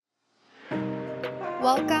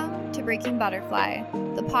Welcome to Breaking Butterfly,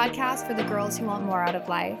 the podcast for the girls who want more out of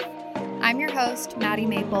life. I'm your host, Maddie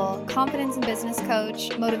Maple, confidence and business coach,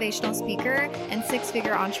 motivational speaker, and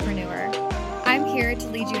six-figure entrepreneur. I'm here to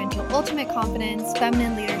lead you into ultimate confidence,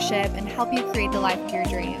 feminine leadership, and help you create the life of your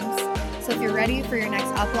dreams. So if you're ready for your next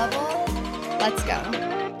up level, let's go.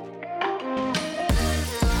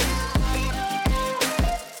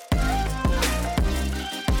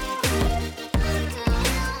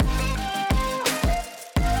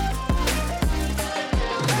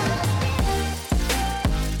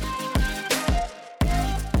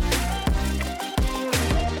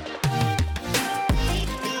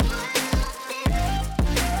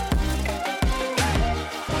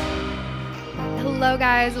 Hello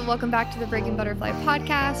guys, welcome back to the Breaking Butterfly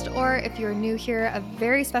podcast, or if you're new here, a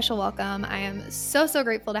very special welcome. I am so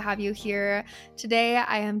grateful to have you here. Today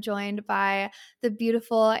I am joined by the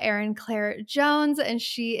beautiful Erin Claire Jones, and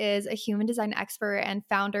she is a human design expert and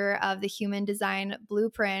founder of the Human Design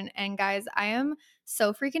Blueprint. And guys, I am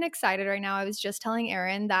so freaking excited right now. I was just telling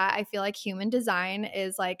Erin that I feel like human design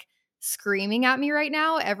is like screaming at me right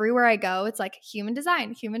now. Everywhere I go, it's like human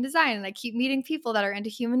design. And I keep meeting people that are into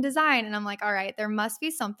human design. And I'm like, all right, there must be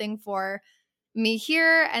something for me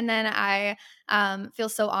here. And then I feel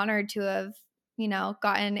so honored to have,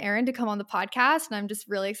 gotten Erin to come on the podcast. And I'm just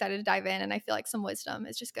really excited to dive in. And I feel like some wisdom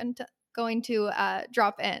is just going to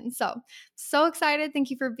drop in. So excited. Thank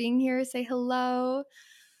you for being here. Say hello.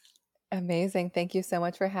 Amazing. Thank you so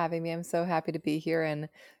much for having me. I'm so happy to be here. And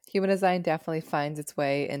human design definitely finds its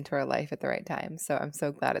way into our life at the right time. So I'm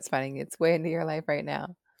so glad it's finding its way into your life right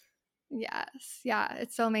now. Yes. Yeah.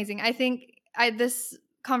 It's so amazing. I think this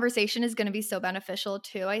conversation is going to be so beneficial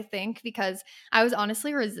too, I think, because I was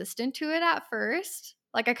honestly resistant to it at first.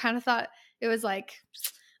 Like I kind of thought it was like,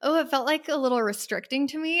 oh, it felt like a little restricting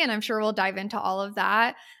to me. And I'm sure we'll dive into all of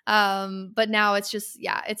that. But now it's just,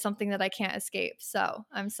 it's something that I can't escape. So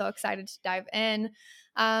I'm so excited to dive in.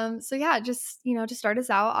 Just, to start us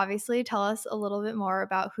out, obviously tell us a little bit more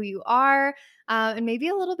about who you are, and maybe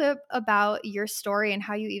a little bit about your story and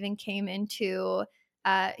how you even came into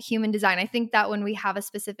human design. I think that when we have a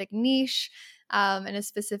specific niche and a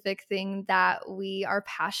specific thing that we are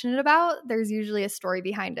passionate about, there's usually a story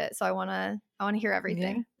behind it. So I want to hear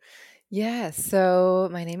everything. Yeah. So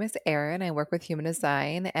my name is Erin. I work with human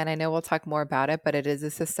design, and I know we'll talk more about it, but it is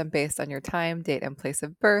a system based on your time, date, and place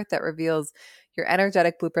of birth that reveals your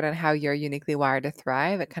energetic blueprint on how you're uniquely wired to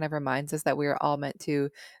thrive. It kind of reminds us that we are all meant to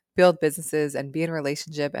build businesses and be in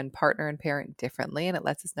relationship and partner and parent differently. And it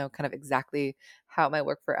lets us know kind of exactly how it might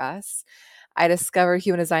work for us. I discovered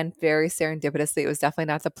human design very serendipitously. It was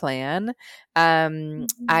definitely not the plan.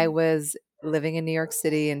 I was living in New York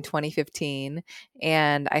City in 2015,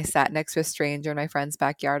 and I sat next to a stranger in my friend's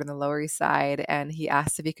backyard on the Lower East Side, and he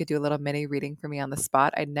asked if he could do a little mini reading for me on the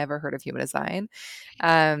spot. I'd never heard of human design.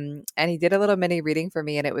 And he did a little mini reading for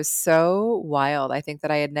me, and it was so wild. I think that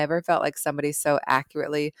I had never felt like somebody so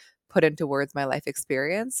accurately put into words my life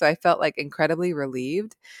experience. So I felt like incredibly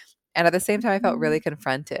relieved. And at the same time, I felt really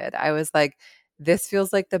confronted. I was like, this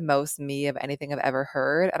feels like the most me of anything I've ever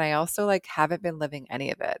heard. And I also like haven't been living any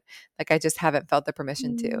of it. Like I just haven't felt the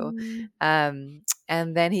permission to.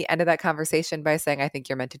 And then he ended that conversation by saying, I think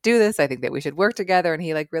you're meant to do this. I think that we should work together. And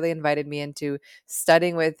he like really invited me into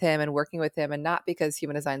studying with him and working with him. And not because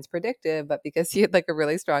human design is predictive, but because he had like a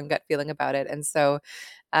really strong gut feeling about it. And so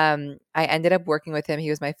I ended up working with him. He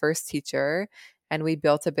was my first teacher. And we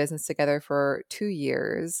built a business together for 2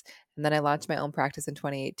 years. And then I launched my own practice in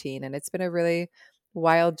 2018. And it's been a really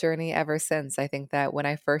wild journey ever since. I think that when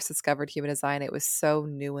I first discovered human design, it was so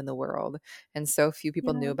new in the world and so few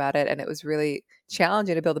people knew about it. And it was really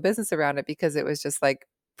challenging to build a business around it because it was just like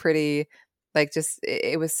pretty, like just,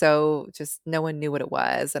 it was so just no one knew what it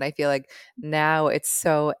was. And I feel like now it's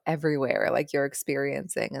so everywhere, like you're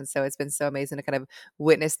experiencing. And so it's been so amazing to kind of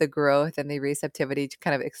witness the growth and the receptivity to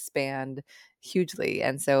kind of expand hugely.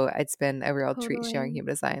 And so it's been a real treat sharing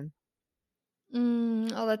human design.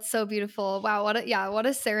 Oh, that's so beautiful. Wow, what a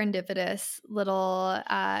serendipitous little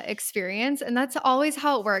experience. And that's always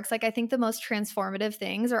how it works. Like I think the most transformative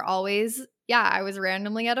things are always, I was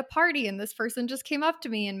randomly at a party and this person just came up to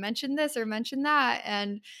me and mentioned this or mentioned that.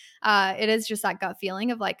 And it is just that gut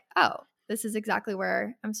feeling of like, oh, this is exactly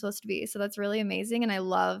where I'm supposed to be. So that's really amazing. And I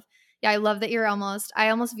love that I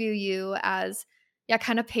almost view you as,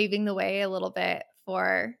 kind of paving the way a little bit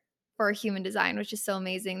for human design, which is so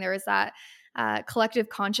amazing. There was that collective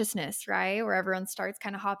consciousness, right? Where everyone starts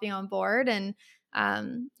kind of hopping on board, and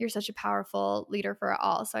you're such a powerful leader for it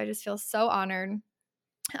all. So I just feel so honored.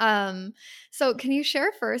 So can you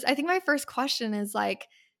share first? I think my first question is like,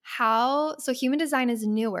 so human design is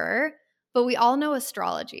newer. but we all know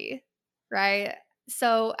astrology, right?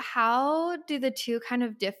 So how do the two kind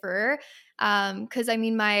of differ? Because I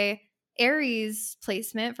mean, my Aries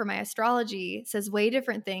placement for my astrology says way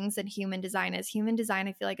different things than human design is. Human design,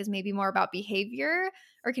 I feel like, is maybe more about behavior.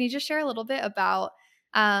 Or can you just share a little bit about,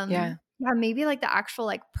 Yeah. yeah, maybe like the actual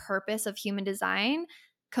like purpose of human design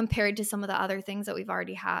compared to some of the other things that we've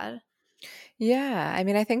already had? Yeah, I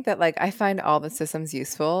mean, I think that like I find all the systems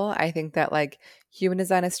useful. I think that like human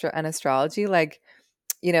design and astrology, like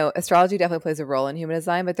astrology definitely plays a role in human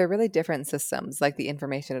design, but they're really different systems, like the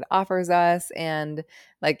information it offers us. And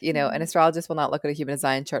like, an Mhm. astrologist will not look at a human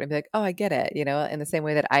design chart and be like, oh, I get it, in the same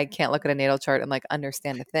way that I can't look at a natal chart and like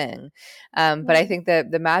understand a thing. But I Right. think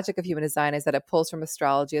that the magic of human design is that it pulls from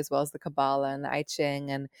astrology as well as the Kabbalah and the I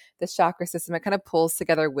Ching and the chakra system. It kind of pulls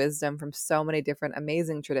together wisdom from so many different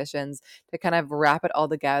amazing traditions to kind of wrap it all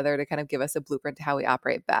together to kind of give us a blueprint to how we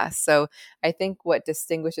operate best. So I think what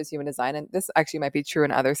distinguishes human design, and this actually might be true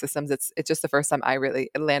in other systems, it's just the first time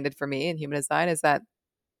it landed for me in human design, is that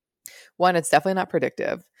one, it's definitely not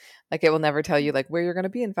predictive. Like it will never tell you like where you're going to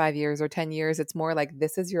be in 5 years or 10 years. It's more like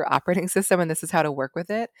this is your operating system and this is how to work with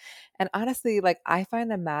it. And honestly, like I find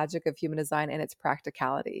the magic of human design in its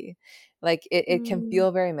practicality. Like it can Mm,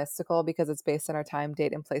 feel very mystical because it's based on our time,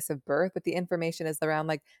 date, and place of birth, but the information is around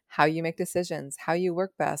like how you make decisions, how you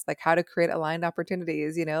work best, like how to create aligned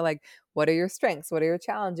opportunities, like what are your strengths, what are your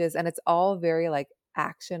challenges? And it's all very like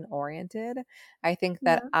action oriented. I think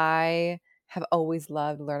that yeah. I have always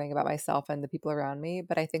loved learning about myself and the people around me.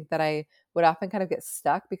 But I think that I would often kind of get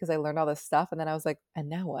stuck because I learned all this stuff and then I was like, and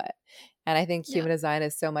now what? And I think Yeah. human design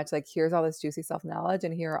is so much like, here's all this juicy self knowledge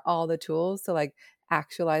and here are all the tools to like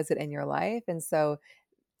actualize it in your life. And so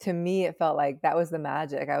to me, it felt like that was the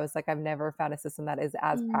magic. I was like, I've never found a system that is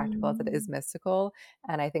as practical as it is Mm, mystical.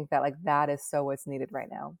 And I think that like that is so what's needed right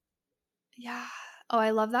now. yeah. Oh,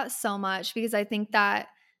 I love that so much because I think that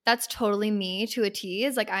that's totally me to a T.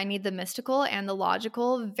 Is like I need the mystical and the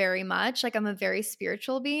logical very much. Like I'm a very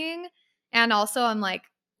spiritual being. And also I'm like,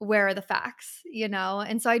 where are the facts?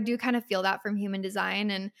 And so I do kind of feel that from human design.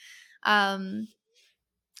 And um,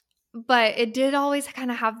 but it did always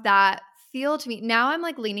kind of have that feel to me. Now I'm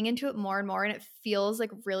like leaning into it more and more and it feels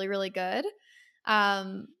like really, really good.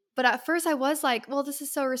 But at first I was like, well, this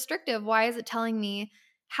is so restrictive. Why is it telling me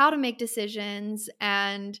how to make decisions?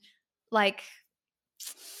 And like,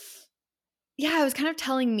 yeah, it was kind of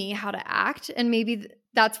telling me how to act. And maybe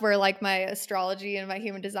that's where like my astrology and my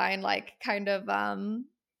human design like kind of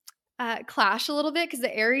clash a little bit because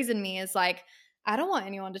the Aries in me is like, I don't want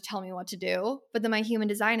anyone to tell me what to do. But then my human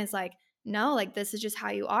design is like, no, like this is just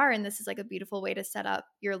how you are. And this is like a beautiful way to set up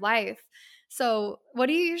your life. So, what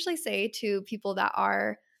do you usually say to people that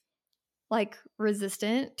are like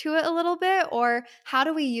resistant to it a little bit? Or how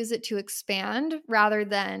do we use it to expand rather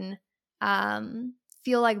than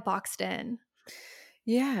feel like boxed in?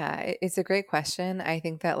 Yeah, it's a great question. I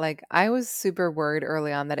think that like I was super worried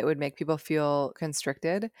early on that it would make people feel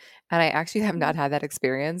constricted, and I actually have Mm, not had that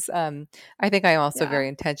experience. I think I am also yeah. very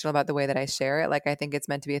intentional about the way that I share it. Like I think it's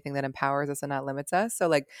meant to be a thing that empowers us and not limits us. So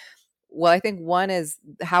like, well, I think one is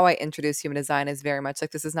how I introduce human design is very much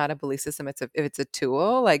like this is not a belief system. It's a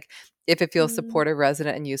tool. Like if it feels Mm, supportive,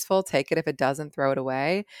 resonant, and useful, take it. If it doesn't, throw it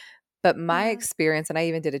away. But my yeah. experience, and I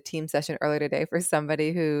even did a team session earlier today for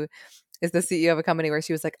somebody who is the CEO of a company where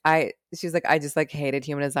she's like, I just like hated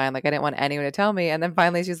human design. Like I didn't want anyone to tell me. And then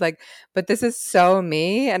finally she's like, but this is so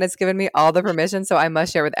me and it's given me all the permission. So I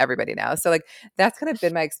must share with everybody now. So like that's kind of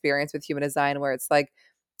been my experience with human design where it's like,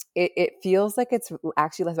 it feels like it's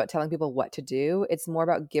actually less about telling people what to do. It's more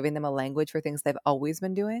about giving them a language for things they've always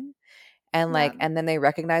been doing and Yeah. like and then they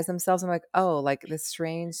recognize themselves. I'm like, oh, like this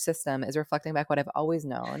strange system is reflecting back what I've always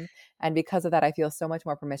known. And because of that, I feel so much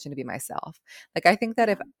more permission to be myself. Like I think that Yeah.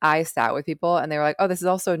 if I sat with people and they were like, oh, this is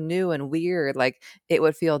also new and weird, like it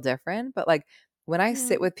would feel different. But like when I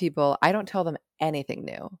sit Mm, with people, I don't tell them anything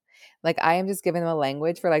new. Like I am just giving them a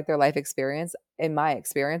language for like their life experience, in my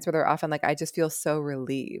experience, where they're often like, I just feel so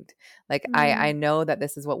relieved. Like I mm, know that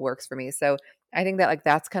this is what works for me. So I think that like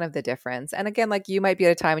that's kind of the difference. And again, like you might be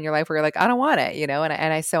at a time in your life where you're like, I don't want it,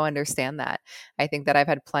 and I so understand that. I think that I've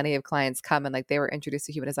had plenty of clients come and like they were introduced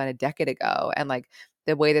to human design a decade ago and like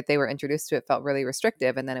the way that they were introduced to it felt really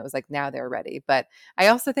restrictive. And then it was like now they're ready. But I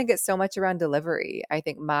also think it's so much around delivery. I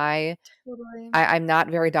think totally. I'm not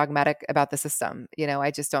very dogmatic about the system. I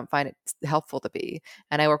just don't find it helpful to be.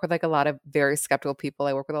 And I work with like a lot of very skeptical people.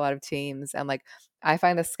 I work with a lot of teams and like I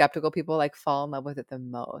find the skeptical people like fall in love with it the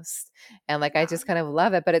most. And like I Yeah. just kind of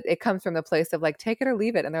love it. But it comes from the place of like take it or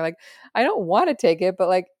leave it. And they're like, I don't want to take it, but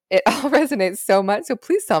like it all resonates so much. So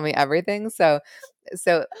please tell me everything. So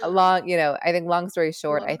long, I think long story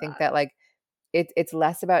short, Love I think that. that like it's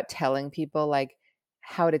less about telling people like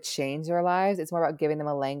how to change their lives. It's more about giving them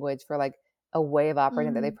a language for like a way of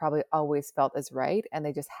operating that they Mhm. probably always felt is right. And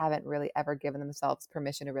they just haven't really ever given themselves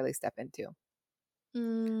permission to really step into.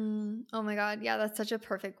 Oh my God. Yeah, that's such a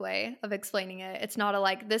perfect way of explaining it. It's not a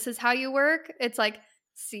like, this is how you work. It's like,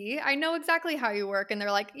 see, I know exactly how you work. And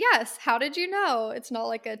they're like, yes, how did you know? It's not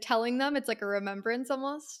like a telling them, it's like a remembrance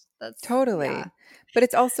almost. Yeah, Totally. But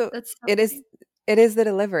it's also that's so it is funny. it is the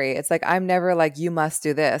delivery. It's like I'm never like you must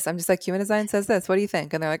do this. I'm just like human design says this. What do you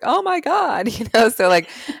think? And they're like, "Oh my god." So like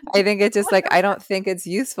I think it's just like I don't think it's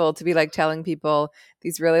useful to be like telling people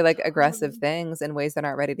these really like aggressive Totally. things in ways that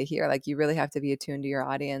aren't ready to hear. Like you really have to be attuned to your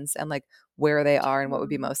audience and like where they are and what would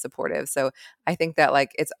be Totally. most supportive. So I think that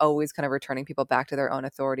like it's always kind of returning people back to their own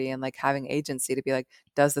authority and like having agency to be like,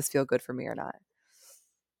 does this feel good for me or not?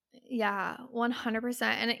 Yeah,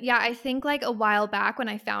 100%. And yeah, I think like a while back when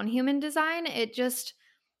I found human design, it just,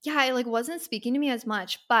 yeah, it like wasn't speaking to me as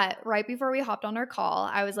much. But right before we hopped on our call,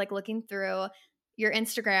 I was like looking through your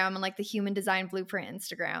Instagram and like the human design blueprint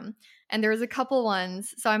Instagram. And there was a couple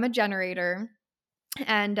ones. So I'm a generator,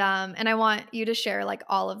 and I want you to share like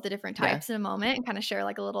all of the different Yeah. types in a moment and kind of share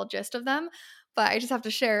like a little gist of them. But I just have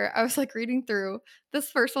to share. I was like reading through. This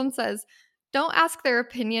first one says, "Don't ask their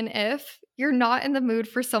opinion if you're not in the mood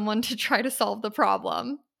for someone to try to solve the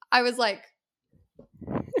problem." I was like,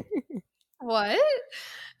 "What?"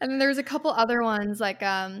 And then there's a couple other ones like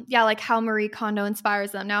yeah, like how Marie Kondo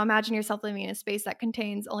inspires them. Now imagine yourself living in a space that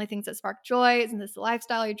contains only things that spark joy. Isn't this the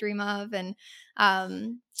lifestyle you dream of? And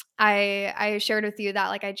I shared with you that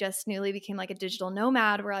like I just newly became like a digital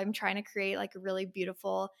nomad where I'm trying to create like a really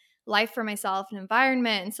beautiful life for myself and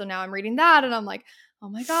environment. And so now I'm reading that and I'm like, oh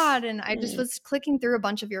my God. And I just Mm, was clicking through a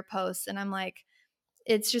bunch of your posts and I'm like,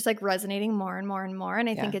 it's just like resonating more and more and more. And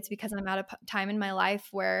I think yeah. it's because I'm at a time in my life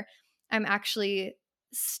where I'm actually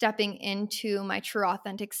stepping into my true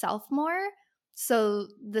authentic self more. So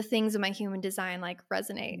the things in my human design like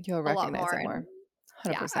resonate You'll a lot recognize more. it And more.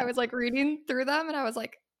 yeah, I 100%. was like reading through them and I was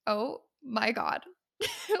like, oh my God,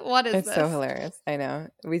 what is It's so this? hilarious. I know.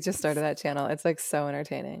 We just started It's, that channel. It's like so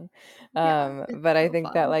entertaining. yeah, it's But I so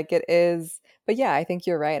think that fun. like it is, but yeah, I think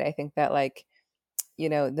you're right. I think that like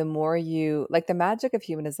the more you like the magic of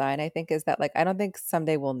human design, I think is that like I don't think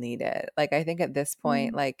someday we'll need it. Like I think at this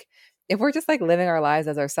point, Mm, like if we're just like living our lives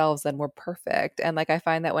as ourselves, then we're perfect. And like I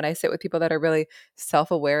find that when I sit with people that are really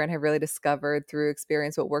self-aware and have really discovered through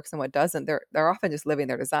experience what works and what doesn't, they're often just living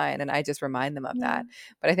their design. And I just remind them of yeah. that.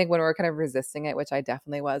 But I think when we're kind of resisting it, which I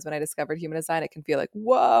definitely was when I discovered human design, it can feel like,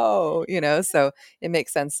 whoa. So it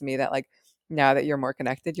makes sense to me that like now that you're more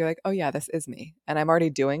connected, you're like, oh yeah, this is me. And I'm already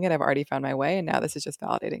doing it. I've already found my way. And now this is just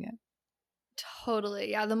validating it.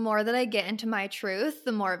 Totally. Yeah. The more that I get into my truth,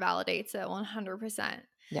 the more it validates it 100%.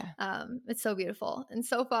 Yeah. It's so beautiful and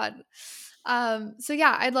so fun. So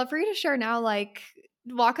yeah, I'd love for you to share now, like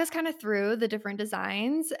walk us kind of through the different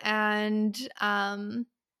designs and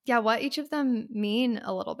yeah, what each of them mean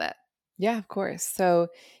a little bit. Yeah, of course. So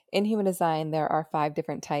in human design, there are 5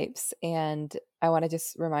 different types. And I want to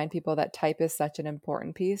just remind people that type is such an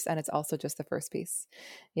important piece. And it's also just the first piece.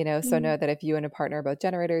 So Mm, know that if you and a partner are both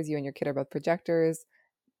generators, you and your kid are both projectors,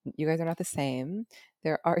 you guys are not the same.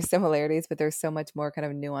 There are similarities, but there's so much more kind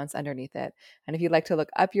of nuance underneath it. And if you'd like to look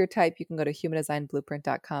up your type, you can go to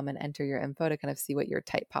humandesignblueprint.com and enter your info to kind of see what your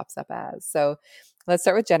type pops up as. So let's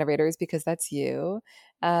start with generators because that's you.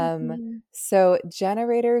 Um, mhm. so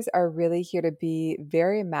generators are really here to be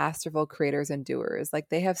very masterful creators and doers. Like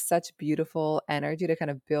they have such beautiful energy to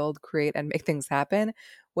kind of build, create, and make things happen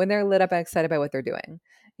when they're lit up and excited by what they're doing.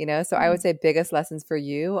 So I would Mm, say biggest lessons for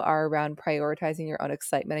you are around prioritizing your own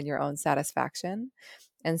excitement and your own satisfaction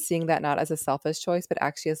and seeing that not as a selfish choice, but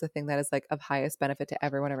actually as a thing that is like of highest benefit to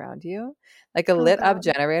everyone around you. Like a oh lit up God.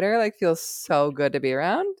 generator, like feels so good to be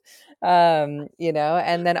around. And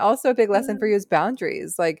then also a big lesson for Um, you is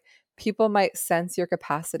boundaries. Like people might sense your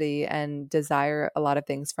capacity and desire a lot of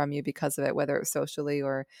things from you because of it, whether it's socially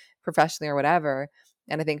or professionally or whatever.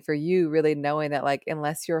 And I think for you, really knowing that, like,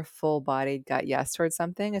 unless you're a full bodied gut yes towards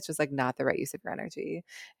something, it's just like not the right use of your energy.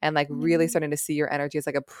 And like really yeah. starting to see your energy as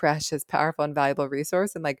like a precious, powerful, and valuable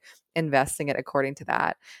resource and like investing it according to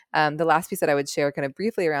that. The last piece that I would share kind of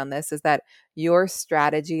briefly around this is that your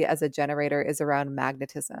strategy as a generator is around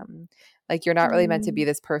magnetism. Like, you're not really meant to be Mm,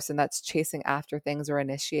 this person that's chasing after things or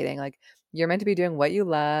initiating. Like, you're meant to be doing what you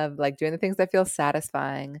love, like doing the things that feel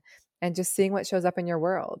satisfying and just seeing what shows up in your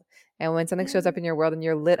world. And when something shows yeah. up in your world and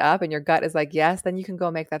you're lit up and your gut is like, yes, then you can go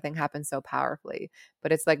make that thing happen so powerfully.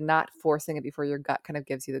 But it's like not forcing it before your gut kind of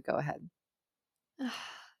gives you the go ahead.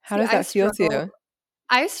 How See, does that feel to you?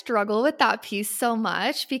 I struggle with that piece so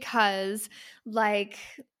much because like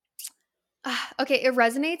okay, it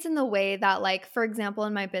resonates in the way that, like, for example,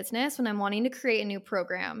 in my business, when I'm wanting to create a new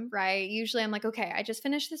program, right? Usually I'm like, okay, I just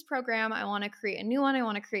finished this program. I want to create a new one. I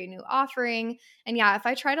want to create a new offering. And yeah, if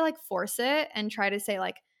I try to like force it and try to say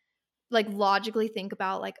like logically think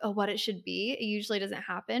about like, oh, what it should be, it usually doesn't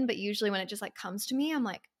happen. But usually when it just like comes to me, I'm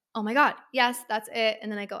like, oh my God, yes, that's it.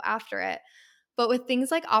 And then I go after it. But with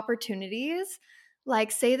things like opportunities,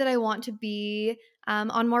 like say that I want to be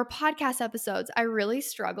on more podcast episodes, I really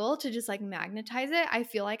struggle to just like magnetize it. I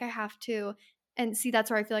feel like I have to, and see, that's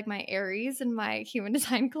where I feel like my Aries and my human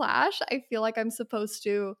design clash. I feel like I'm supposed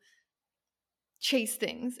to chase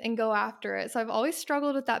things and go after it. So I've always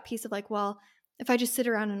struggled with that piece of like, well, if I just sit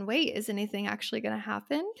around and wait, is anything actually going to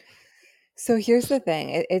happen? So here's the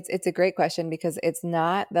thing. It's a great question because it's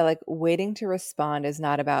not that like waiting to respond is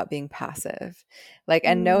not about being passive. Like,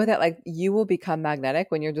 and know Mm, that like you will become magnetic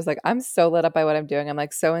when you're just like, I'm so lit up by what I'm doing. I'm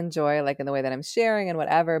like so enjoy like in the way that I'm sharing and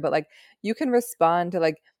whatever. But like you can respond to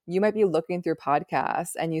like you might be looking through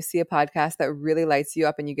podcasts and you see a podcast that really lights you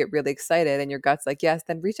up and you get really excited and your gut's like, yes,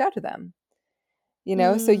 then reach out to them.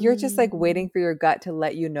 So you're just like mm, waiting for your gut to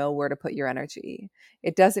let you know where to put your energy.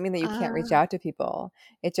 It doesn't mean that you can't reach uh, out to people.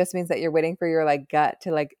 It just means that you're waiting for your like gut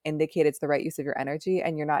to like indicate it's the right use of your energy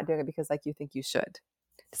and you're not doing it because like you think you should.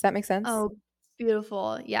 Does that make sense? oh,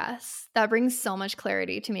 beautiful. Yes. That brings so much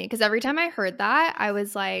clarity to me because every time I heard that, I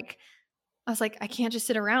was like, I can't just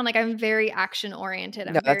sit around. Like I'm very action oriented.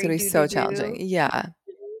 No, I'm that's very gonna be do do so challenging. do. Yeah,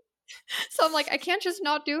 So I'm like, I can't just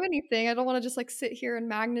not do anything. I don't want to just like sit here and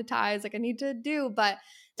magnetize. Like I need to do, but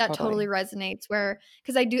that totally totally. resonates where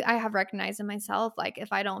because I have recognized in myself, like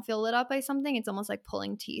if I don't feel lit up by something, it's almost like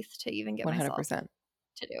pulling teeth to even get myself 100%.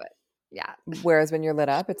 to do it. Yeah, Whereas when you're lit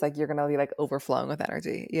up, it's like you're gonna be like overflowing with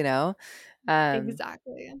energy. Um,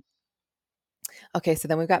 exactly. Okay, so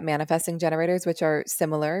then we've got manifesting generators, which are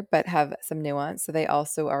similar but have some nuance. So they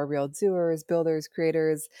also are real doers, builders,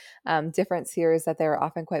 creators. Difference here is that they're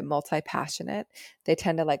often quite multi passionate. They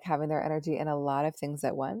tend to like having their energy in a lot of things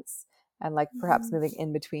at once and like perhaps Mhm. moving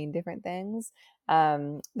in between different things.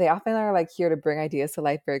 They often are like here to bring ideas to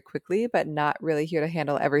life very quickly, but not really here to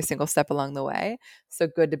handle every single step along the way. So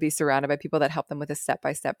good to be surrounded by people that help them with a step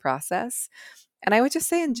by step process. And I would just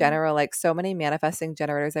say in Mhm. general, like so many manifesting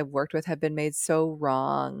generators I've worked with have been made so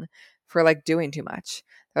wrong for like doing too much.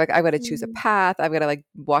 They're like, I've got to choose a Mhm. path. I've got to like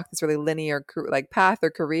walk this really linear like path or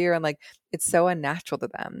career. And like, it's so unnatural to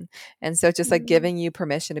them. And so it's just like Mhm. giving you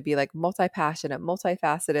permission to be like multi-passionate,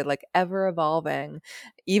 multifaceted, like ever evolving,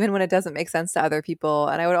 even when it doesn't make sense to other people.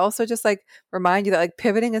 And I would also just like remind you that like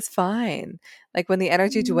pivoting is fine. Like when the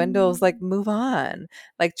energy dwindles, like Mhm. move on,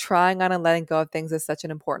 like trying on and letting go of things is such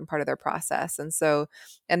an important part of their process. And so,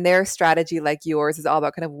 and their strategy, like yours, is all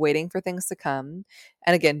about kind of waiting for things to come.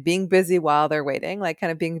 And again, being busy while they're waiting, like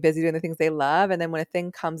kind of being busy doing the things they love. And then when a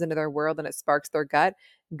thing comes into their world and it sparks their gut,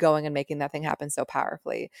 going and making that thing happen so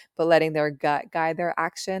powerfully, but letting their gut guide their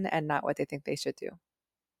action and not what they think they should do.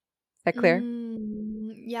 Is that clear?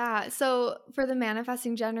 Yeah. So for the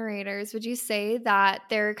manifesting generators, would you say that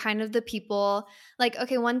they're kind of the people like,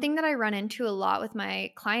 okay, one thing that I run into a lot with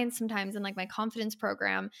my clients sometimes in like my confidence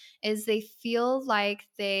program is they feel like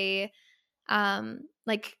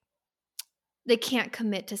like they can't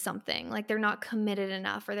commit to something. Like they're not committed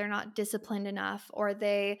enough or they're not disciplined enough or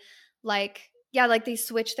they like yeah, like they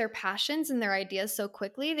switch their passions and their ideas so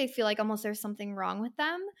quickly. They feel like almost there's something wrong with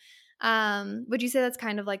them. Would you say that's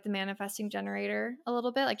kind of like the manifesting generator a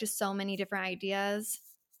little bit? Like just so many different ideas?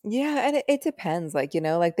 Yeah, and it depends. Like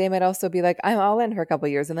they might also be like, I'm all in for a couple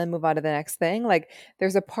years and then move on to the next thing. Like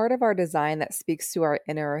there's a part of our design that speaks to our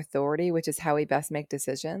inner authority, which is how we best make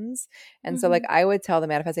decisions. And so like Mhm. I would tell the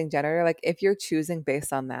manifesting generator, like if you're choosing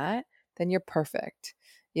based on that, then you're perfect.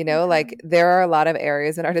 Okay. Like there are a lot of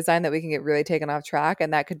areas in our design that we can get really taken off track.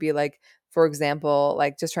 And that could be like, for example,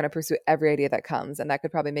 like just trying to pursue every idea that comes. And that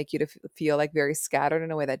could probably make you to feel like very scattered in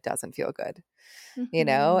a way that doesn't feel good. And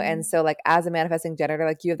Mhm. so like as a manifesting generator,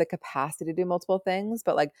 like you have the capacity to do multiple things,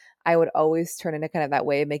 but like I would always turn into kind of that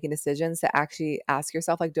way of making decisions to actually ask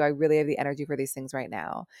yourself, like, do I really have the energy for these things right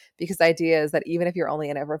now? Because the idea is that even if you're only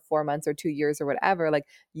in it for 4 months or 2 years or whatever, like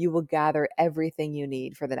you will gather everything you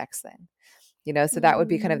need for the next thing. So that would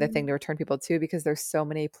be kind of the Mm. thing to return people to because there's so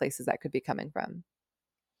many places that could be coming from.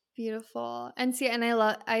 Beautiful. And see, and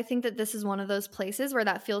I think that this is one of those places where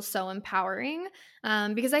that feels so empowering.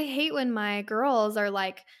 Because I hate when my girls are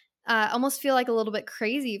like almost feel like a little bit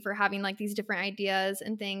crazy for having like these different ideas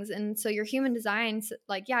and things. And so your human design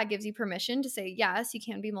like, yeah, gives you permission to say, yes, you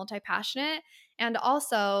can be multi-passionate. And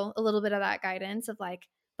also a little bit of that guidance of like,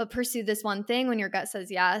 but pursue this one thing when your gut says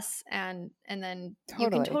yes, and then you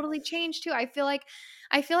can Totally. totally change too. I feel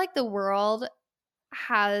like the world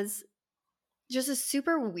has just a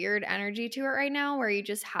super weird energy to it right now, where you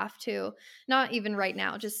just have to, not even right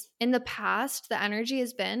now, just in the past, the energy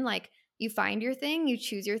has been like you find your thing, you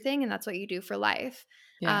choose your thing, and that's what you do for life.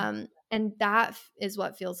 Yeah. And that is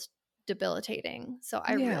what feels debilitating. So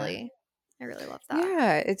Yeah. I really love that.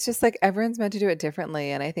 Yeah, it's just like everyone's meant to do it differently.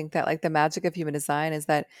 And I think that like the magic of human design is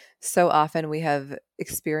that so often we have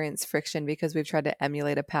experienced friction because we've tried to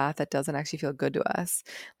emulate a path that doesn't actually feel good to us.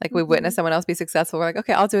 Like we witness Mhm. someone else be successful. We're like,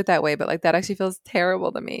 okay, I'll do it that way. But like that actually feels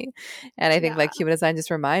terrible to me. And I think Yeah. like human design just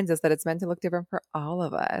reminds us that it's meant to look different for all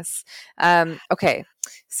of us. Okay.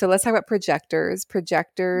 So let's talk about projectors.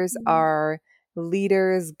 Projectors Mhm. are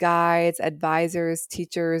leaders, guides, advisors,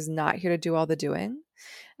 teachers, not here to do all the doing.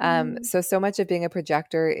 Mhm. So much of being a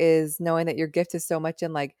projector is knowing that your gift is so much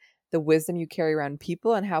in like the wisdom you carry around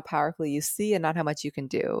people and how powerfully you see and not how much you can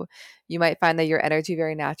do. You might find that your energy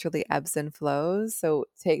very naturally ebbs and flows. So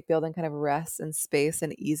building kind of rest and space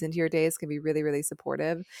and ease into your days can be really, really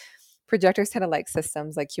supportive. Projectors tend to like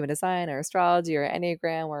systems like human design or astrology or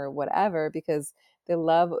Enneagram or whatever because they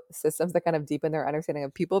love systems that kind of deepen their understanding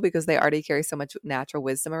of people because they already carry so much natural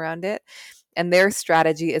wisdom around it. And their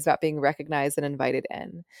strategy is about being recognized and invited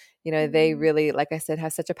in. You know, they Mhm. really, like I said,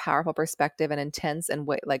 have such a powerful perspective and intense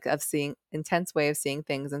way of seeing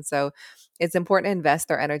things. And so it's important to invest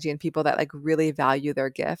their energy in people that like really value their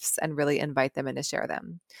gifts and really invite them in to share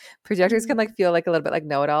them. Projectors can like Mhm. feel like a little bit like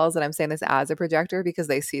know-it-alls, and I'm saying this as a projector because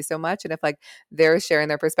they see so much. And if like they're sharing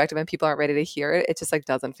their perspective and people aren't ready to hear it, it just like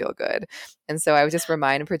doesn't feel good. And so I would just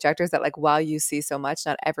remind projectors that like while you see so much,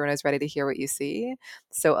 not everyone is ready to hear what you see.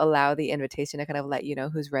 So allow the invitation to kind of let you know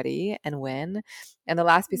who's ready and when. And the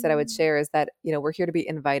last piece that I would Mhm. share is that, you know, we're here to be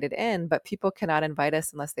invited in, but people cannot invite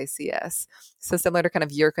us unless they see us. So similar to kind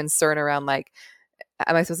of your concern around like,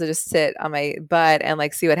 am I supposed to just sit on my butt and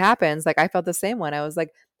like see what happens? Like I felt the same one. I was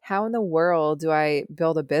like, how in the world do I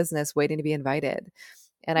build a business waiting to be invited?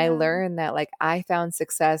 And I Yeah. learned that like I found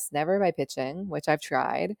success never by pitching, which I've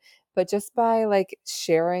tried, but just by like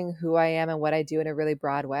sharing who I am and what I do in a really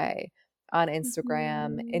broad way on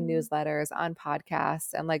Instagram, in Mhm. newsletters, on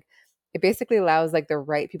podcasts. And like it basically allows like the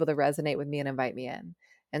right people to resonate with me and invite me in.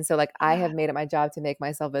 And so like I Yeah. have made it my job to make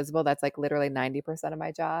myself visible. That's like literally 90% of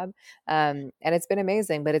my job. And it's been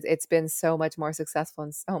amazing, but it's been so much more successful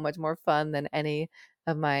and so much more fun than any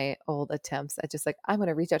of my old attempts at just like, I'm going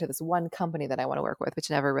to reach out to this one company that I want to work with, which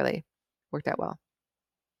never really worked out well.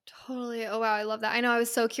 Totally. Oh wow, I love that. I know I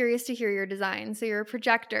was so curious to hear your design. So you're a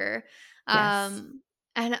projector. Yes.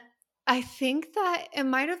 And I think that it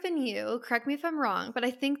might have been you. Correct me if I'm wrong, but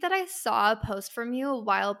I think that I saw a post from you a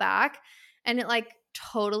while back and it like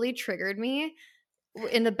totally triggered me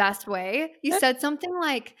in the best way. You said something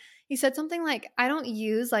like I don't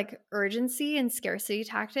use like urgency and scarcity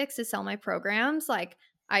tactics to sell my programs. Like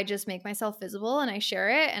I just make myself visible and I share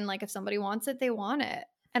it, and like if somebody wants it, they want it.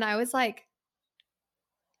 And I was like,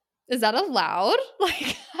 is that allowed?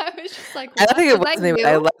 Like, I was just like, I don't what? think it Was was that me, but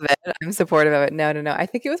I you? love it. I'm supportive of it. No, no, no. I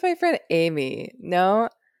think it was my friend Amy. No,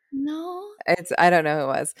 No. I don't know who it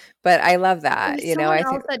was, but I love It that. was You know, someone I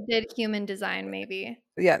think else that did human design, maybe.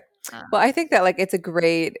 yeah. Well, Um, I think that like it's a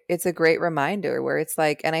great reminder where it's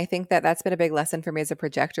like, and I think that that's been a big lesson for me as a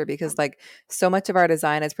projector because like so much of our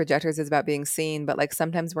design as projectors is about being seen, but like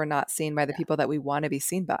sometimes we're not seen by the yeah. people that we want to be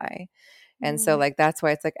seen by. And so Mhm. like that's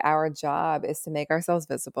why it's like our job is to make ourselves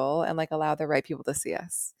visible and like allow the right people to see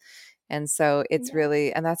us. And so it's Yeah.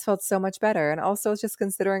 really, and that's felt so much better. And also just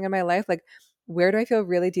considering in my life, like, where do I feel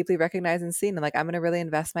really deeply recognized and seen? And like, I'm going to really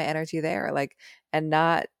invest my energy there, like, and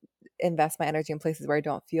not invest my energy in places where I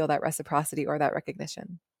don't feel that reciprocity or that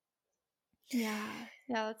recognition. Yeah.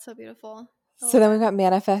 Yeah, that's so beautiful. I So love then we've it. got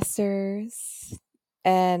manifestors.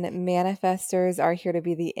 And manifestors are here to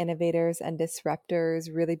be the innovators and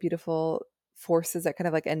disruptors, really beautiful forces that kind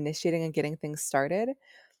of like initiating and getting things started.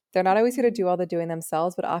 They're not always here to Mhm. do all the doing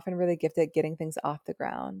themselves, but often really gifted at getting things off the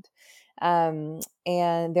ground.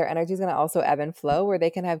 And their energy is going to also ebb and flow where they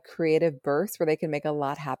can have creative bursts where they can make a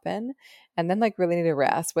lot happen and then like really need to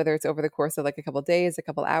rest, whether it's over the course of like a couple days, a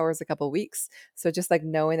couple hours, a couple weeks. So just like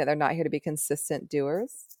knowing that they're not here to be consistent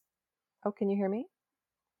doers. Oh, can you hear me?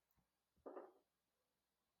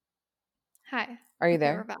 Hi. Are you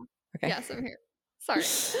Okay, we're there? back. Okay. Yes, I'm here. Sorry.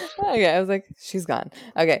 Okay, I was like, she's gone.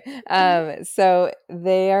 Okay. So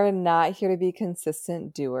they are not here to be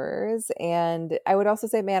consistent doers. And I would also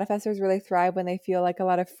say manifestors really thrive when they feel like a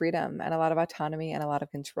lot of freedom and a lot of autonomy and a lot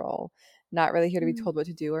of control, not really here to be Mm. told what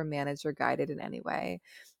to do or managed or guided in any way.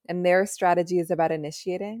 And their strategy is about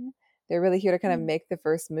initiating. They're really here to kind of Mm. make the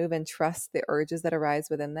first move and trust the urges that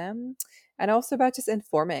arise within them. And also about just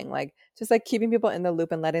informing, like just like keeping people in the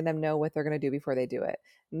loop and letting them know what they're going to do before they do it.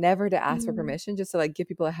 Never to ask for Mm. permission, just to like give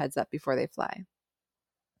people a heads up before they fly.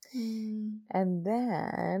 Mm. And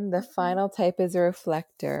then the Okay. final type is a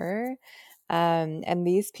reflector. And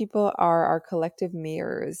these people are our collective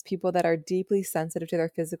mirrors, people that are deeply sensitive to their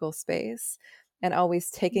physical space and always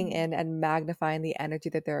taking Mm. in and magnifying the energy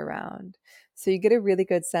that they're around. So you get a really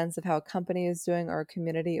good sense of how a company is doing, or a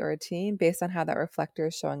community, or a team based on how that reflector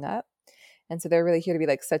is showing up. And so they're really here to be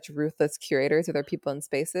like such ruthless curators of their people and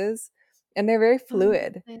spaces. And they're very Oh,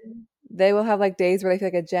 fluid. interesting. They will have like days where they feel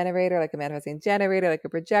like a generator, like a manifesting generator, like a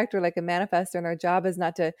projector, like a manifestor. And their job is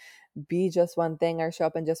not to be just one thing or show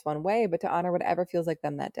up in just one way, but to honor whatever feels like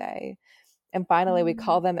them that day. And finally, we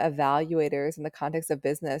call Mm. them evaluators in the context of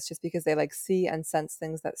business, just because they like see and sense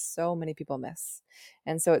things that so many people miss.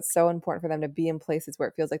 And so it's so important for them to be in places where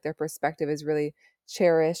it feels like their perspective is really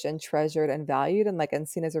cherished and treasured and valued, and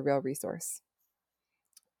seen as a real resource.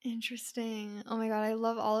 Interesting. Oh my God, I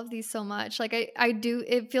love all of these so much. Like I do,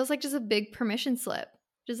 it feels like just a big permission slip.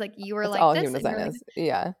 Just like you are That's like all this human and design you're like, is.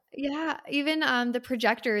 Yeah, yeah, even the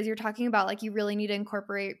projectors you're talking about, like you really need to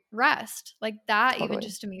incorporate rest. Like that even totally.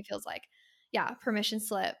 just to me feels like, yeah, permission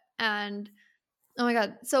slip. And oh my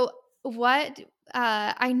God. So what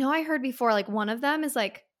I know I heard before, like one of them is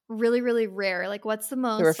like really, really rare. Like what's the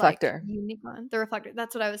The most like reflector. unique one? The reflector.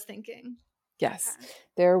 That's what I was thinking. Yes, Okay.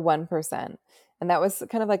 they're 1%. And that was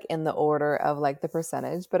kind of like in the order of like the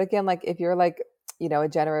percentage. But again, like if you're like, a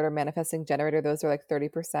generator, manifesting generator, those are like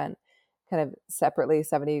 30% kind of separately,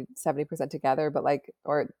 70% together, but like,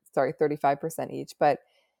 or sorry, 35% each. But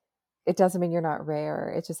it doesn't mean you're not rare.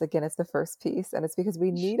 It's just, again, it's the first piece. And it's because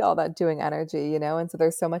we need all that doing energy, and so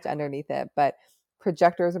there's so much underneath it. But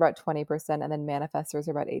projectors are about 20%, and then manifestors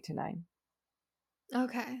are about 8 to 9.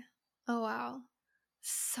 Okay. Oh wow.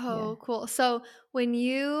 Yeah. So cool. So when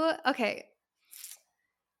you okay,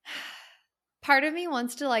 part of me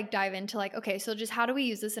wants to like dive into like, okay, so just how do we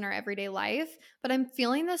use this in our everyday life? But I'm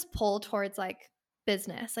feeling this pull towards like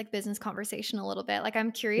business conversation a little bit. Like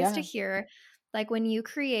I'm curious to Yeah. hear like when you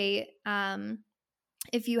create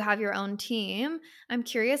if you have your own team, I'm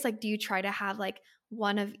curious like do you try to have like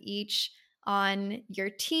one of each on your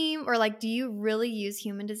team, or like do you really use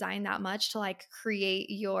human design that much to like create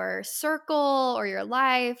your circle or your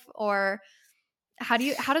life, or how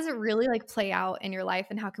does it really like play out in your life,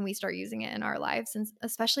 and how can we start using it in our lives, and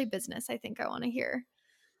especially business? I think I want to hear.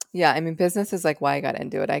 Yeah, I mean, business is like why I got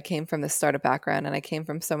into it. I came from the startup background, and I came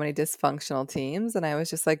from so many dysfunctional teams, and I was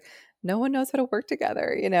just like, no one knows how to work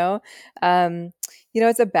together. Um,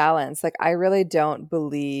 it's a balance. Like I really don't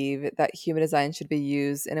believe that human design should be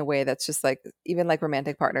used in a way that's just like even like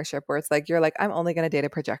romantic partnership where it's like you're like, I'm only gonna date a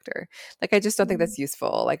projector. Like I just don't think Mhm. that's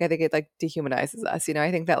useful. Like I think it like dehumanizes us.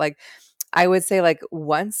 I think that like I would say like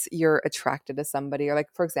once you're attracted to somebody, or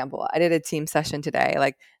like for example, I did a team session today,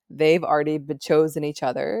 like they've already been chosen each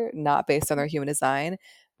other, not based on their human design.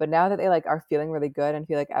 But now that they like are feeling really good and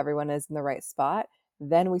feel like everyone is in the right spot,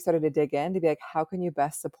 then we started to dig in to be like, how can you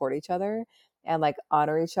best support each other and like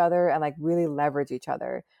honor each other and like really leverage each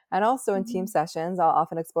other? And also in team Mhm. sessions, I'll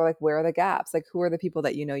often explore like where are the gaps? Like who are the people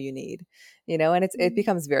that you need? And it Mhm.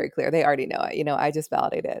 becomes very clear. They already know it. I just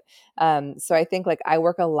validate it. So I think like I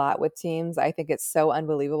work a lot with teams. I think it's so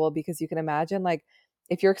unbelievable because you can imagine like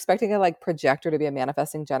if you're expecting a like projector to be a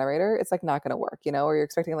manifesting generator, it's like not going to work, or you're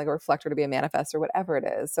expecting like a reflector to be a manifestor, whatever it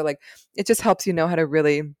is. So like it just helps you know how to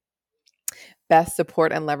really best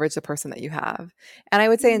support and leverage the person that you have. And I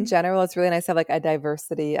would say in Mhm. general, it's really nice to have like a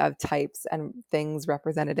diversity of types and things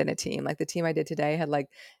represented in a team. Like the team I did today had like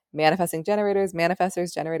manifesting generators,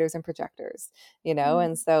 manifestors, generators, and projectors.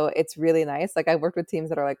 And Mhm. so it's really nice. Like I worked with teams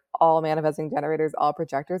that are like all manifesting generators, all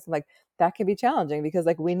projectors, and like that can be challenging because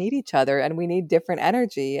like we need each other and we need different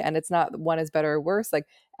energy. And it's not one is better or worse. Like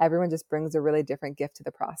everyone just brings a really different gift to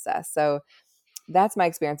the process. So that's my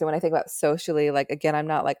experience. And when I think about socially, like again, I'm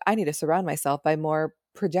not like I need to surround myself by more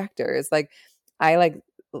projectors. Like I like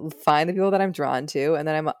find the people that I'm drawn to, and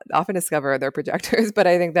then I'm often discover they're projectors. But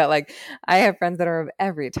I think that like I have friends that are of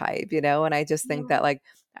every type, and I just think Yeah. that like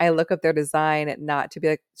I look up their design not to be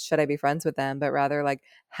like, should I be friends with them, but rather like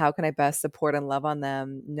how can I best support and love on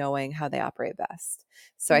them, knowing how they operate best.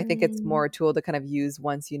 So I think it's more Mm. a tool to kind of use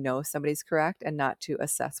once you know somebody's correct and not to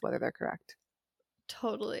assess whether they're correct.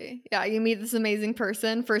 Totally. Yeah, you meet this amazing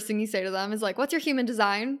person, first thing you say to them is like, "What's your human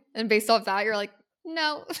design?" And based off that, you're like,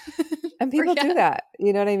 "No." And people do Forget. that,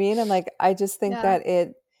 you know what I mean? And like I just think Yeah. that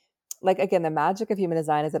it like, again, the magic of human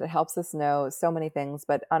design is that it helps us know so many things,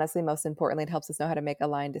 but honestly, most importantly, it helps us know how to make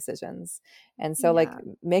aligned decisions. And so, like, Yeah.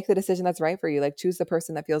 make the decision that's right for you. Like, choose the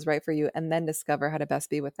person that feels right for you and then discover how to best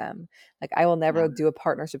be with them. Like, I will Yeah. never do a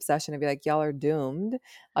partnership session and be like, y'all are doomed.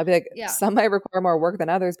 I'll be like, Yeah. some might require more work than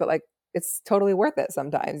others, but like, it's totally worth it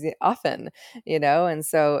sometimes, often, and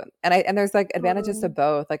so, and there's like advantages to Totally.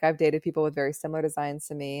 both. Like, I've dated people with very similar designs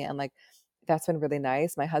to me, and like, that's been really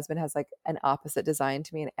nice. My husband has like an opposite design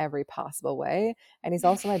to me in every possible way. And he's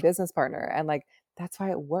also my business partner. And like, that's why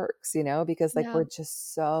it works, because like Yeah. we're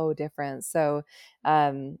just so different.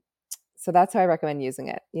 Um, so that's how I recommend using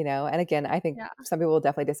it, And again, I think Yeah. some people will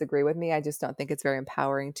definitely disagree with me. I just don't think it's very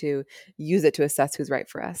empowering to use it to assess who's right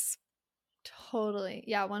for us. Totally.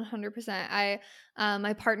 Yeah, 100%.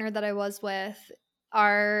 My partner that I was with,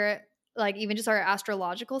 our like even just our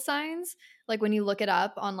astrological signs, like when you look it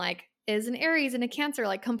up on like is an Aries and a Cancer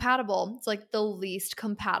like compatible? It's like the least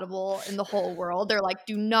compatible in the whole world. They're like,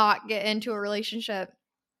 do not get into a relationship.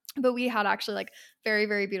 But we had actually like very,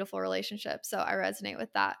 very beautiful relationships. So I resonate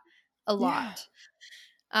with that a Yeah. lot.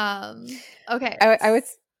 Okay. I would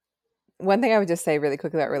One thing I would just say really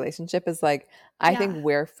quickly about relationship is like, I think Yeah.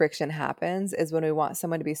 where friction happens is when we want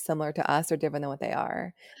someone to be similar to us or different than what they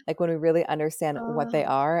are. Like, when we really understand what Uh, they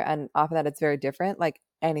are, and often that it's very different, like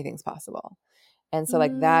anything's possible. And so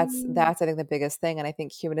like mm, that's I think the biggest thing. And I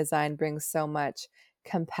think human design brings so much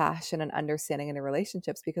compassion and understanding into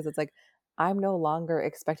relationships, because it's like, I'm no longer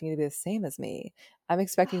expecting you to be the same as me. I'm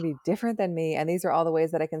expecting you to be different than me. And these are all the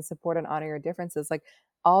ways that I can support and honor your differences. Like,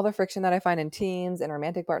 all the friction that I find in teams and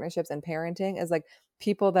romantic partnerships and parenting is like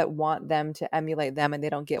people that want them to emulate them and they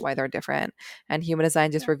don't get why they're different. And human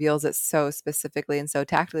design just yeah. reveals it so specifically and so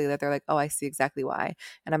tactfully that they're like, oh, I see exactly why.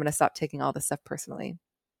 And I'm going to stop taking all this stuff personally.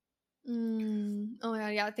 Oh my God.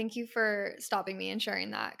 Yeah. Thank you for stopping me and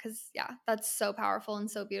sharing that. Cause yeah, that's so powerful and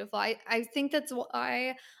so beautiful. I think that's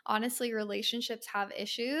why honestly relationships have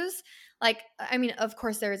issues. Like, I mean, of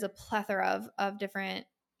course there is a plethora of different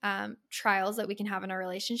trials that we can have in our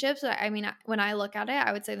relationships. I mean, when I look at it,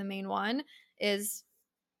 I would say the main one is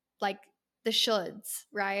like the shoulds,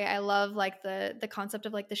 right? I love like the concept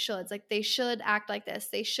of like the shoulds. Like they should act like this.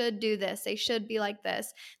 They should do this. They should be like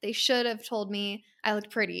this. They should have told me I looked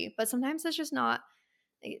pretty. But sometimes it's just not.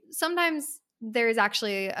 Sometimes there is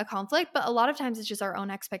actually a conflict, but a lot of times it's just our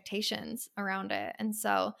own expectations around it. And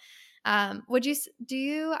so would you do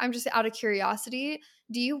you I'm just out of curiosity,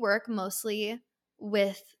 do you work mostly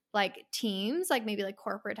with like teams, like maybe like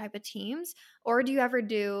corporate type of teams, or do you ever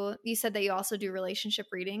do you said that you also do relationship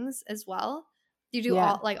readings as well? Do you do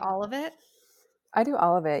Yeah. all of it? I do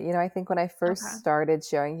all of it. I think when I first Okay. started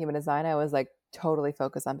sharing human design, I was like totally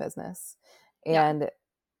focused on business. Yeah. And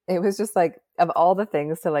it was just like, of all the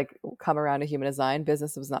things to like come around to human design,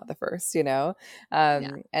 business was not the first.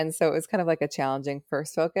 Yeah. And so it was kind of like a challenging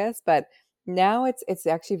first focus, but now it's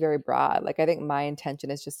actually very broad. Like, I think my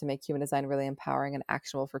intention is just to make human design really empowering and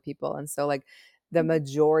actionable for people. And so like the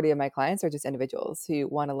majority of my clients are just individuals who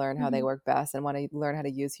want to learn how they Mhm. work best and want to learn how to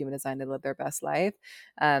use human design to live their best life.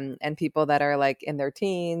 And people that are like in their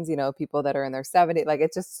teens, people that are in their 70s, like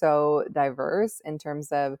it's just so diverse in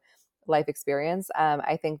terms of life experience.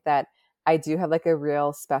 I think that I do have like a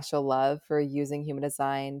real special love for using human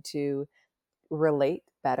design to relate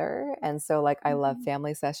better. And so like, I love Mhm.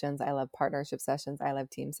 family sessions, I love partnership sessions, I love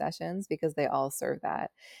team sessions, because they all serve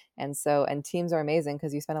that. And teams are amazing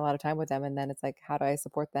because you spend a lot of time with them, and then it's like, how do I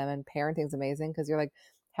support them? And parenting's amazing because you're like,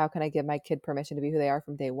 how can I give my kid permission to be who they are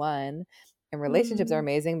from day one? And relationships are Mm.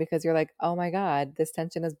 amazing because you're like, oh my God, this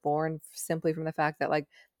tension is born simply from the fact that like,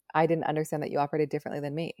 I didn't understand that you operated differently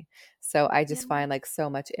than me. So I Yeah. just find like so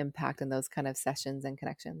much impact in those kind of sessions and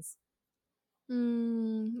connections.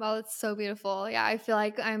 Well, it's so beautiful. Yeah, I feel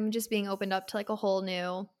like I'm just being opened up to like a whole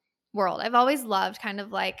new world. I've always loved kind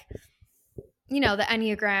of like, the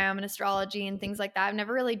Enneagram and astrology and things like that. I've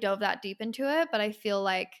never really dove that deep into it, but I feel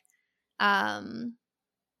like, um,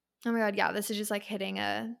 oh my God, yeah, this is just like hitting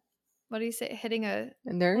a, what do you say? Hitting a,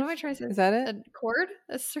 A what nerve? am I trying to say? Is that it? A chord?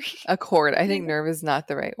 A three? A chord. I think Hitting, nerve is not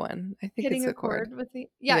the right one. I think it's hitting a a chord. chord with me.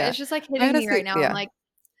 Yeah, Yeah. it's just like I hitting me right honestly, now. I'm yeah, like,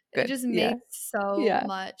 it good. just Yeah. makes so Yeah.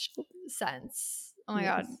 much sense. Oh my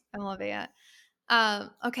God, Yes. I love it.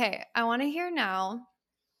 Okay, I want to hear now.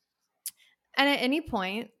 And at any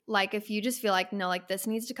point, like if you just feel like no, like this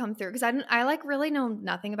needs to come through, because I like really know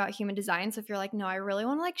nothing about human design. So if you're like, no, I really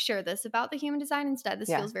want to like share this about the human design instead, this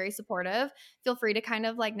Yeah. feels very supportive. Feel free to kind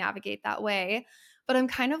of like navigate that way. But I'm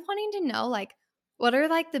kind of wanting to know like what are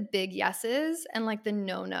like the big yeses and like the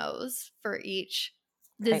no nos for each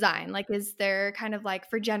Right. design? Like, is there kind of like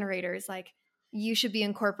for generators, like you should be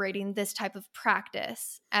incorporating this type of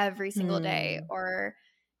practice every single day, Hmm. or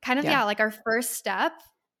kind of, Yeah. like our first step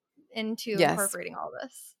into Yes. incorporating all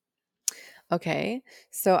this. Okay.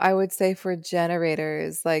 So I would say for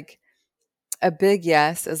generators, like a big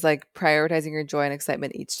yes is like prioritizing your joy and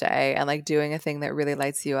excitement each day and like doing a thing that really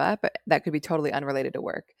lights you up that could be totally unrelated to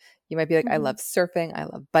work. You might be like, I Mhm. love surfing, I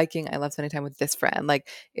love biking, I love spending time with this friend. Like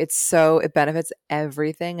it benefits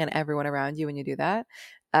everything and everyone around you when you do that.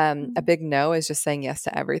 A Mhm. big no is just saying yes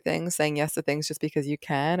to everything, saying yes to things just because you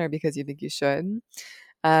can or because you think you should.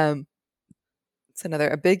 Um, it's another,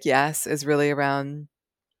 a big yes is really around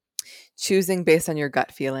choosing based on your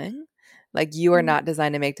gut feeling. Like you are Mhm. not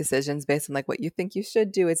designed to make decisions based on like what you think you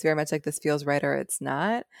should do. It's very much like this feels right or it's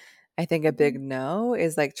not. I think a big Mhm. no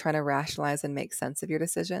is like trying to rationalize and make sense of your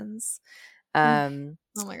decisions. Mm. Um,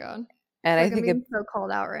 Oh my God. I and feel I like I'm think a being so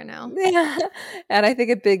called out right now. yeah, and I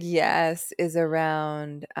think a big yes is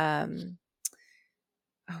around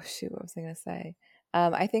oh shoot, what was I gonna say?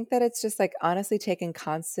 I think that it's just like honestly taking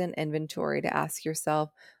constant inventory to ask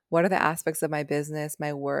yourself, what are the aspects of my business,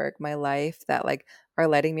 my work, my life that like are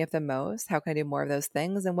lighting me up the most? How can I do more of those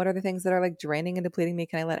things? And what are the things that are like draining and depleting me?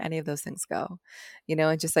 Can I let any of those things go? You know,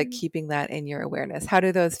 and just like Mhm. keeping that in your awareness. How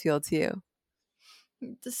do those feel to you?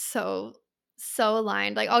 Just so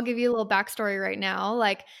aligned. Like, I'll give you a little backstory right now.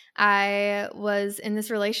 Like, I was in this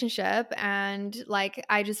relationship and like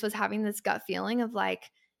I just was having this gut feeling of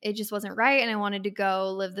like it just wasn't right. And I wanted to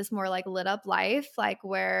go live this more like lit up life, like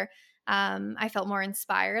where I felt more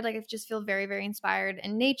inspired. Like I just feel very, very inspired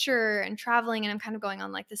in nature and traveling. And I'm kind of going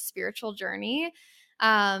on like this spiritual journey.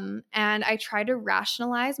 And I tried to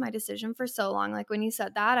rationalize my decision for so long. Like when you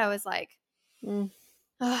said that, I was like, Mm,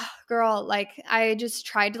 ugh, girl, like I just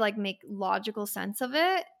tried to like make logical sense of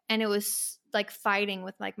it and it was like fighting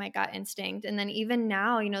with like my gut instinct. And then even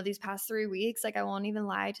now, these past 3 weeks, like I won't even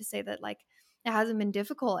lie to say that like it hasn't been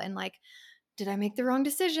difficult and like did I make the wrong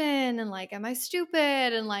decision and like am I stupid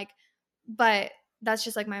and like but that's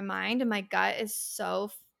just like my mind and my gut is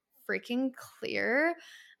so freaking clear.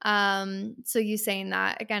 So you saying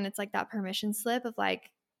that again, it's like that permission slip of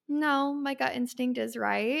like no, my gut instinct is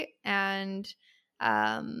right and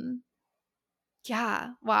um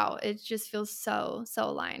yeah, wow, it just feels so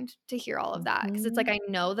aligned to hear all of that because it's like mhm. I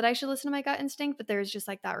know that I should listen to my gut instinct, but there's just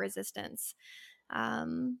like that resistance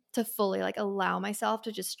to fully like allow myself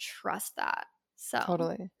to just trust that. So,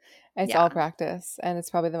 Totally. It's all yeah. practice. And it's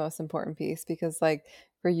probably the most important piece because, like,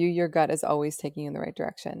 for you, your gut is always taking you in the right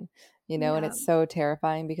direction, you know, and Yeah. it's so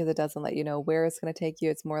terrifying because it doesn't let you know where it's going to take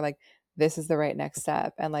you. It's more like, this is the right next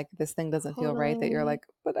step. And like, this thing doesn't feel right that you're Totally. like,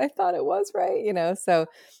 but I thought it was right, you know? So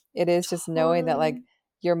it is just knowing that, like, Totally.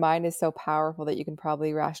 your mind is so powerful that you can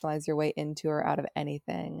probably rationalize your way into or out of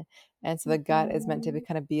anything. And so the gut is meant to be Mhm.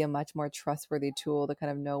 kind of be a much more trustworthy tool to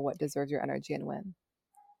kind of know what deserves your energy and when.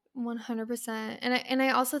 100%. And I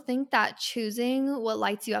also think that choosing what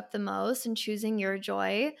lights you up the most and choosing your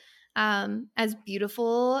joy, as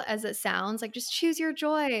beautiful as it sounds, like just choose your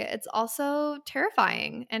joy. It's also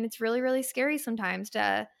terrifying and it's really, really scary sometimes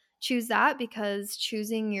to choose that because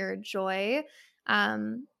choosing your joy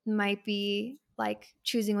might be like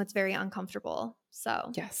choosing what's very uncomfortable.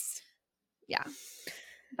 So Yes. yeah,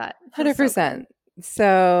 but it feels so good. 100%.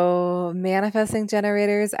 So, manifesting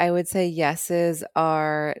generators, I would say yeses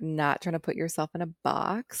are not trying to put yourself in a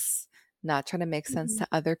box, not trying to make sense Mhm. to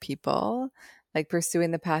other people, like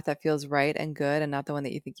pursuing the path that feels right and good and not the one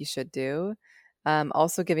that you think you should do.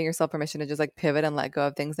 Also, giving yourself permission to just like pivot and let go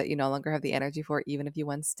of things that you no longer have the energy for, even if you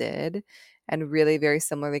once did. And really, very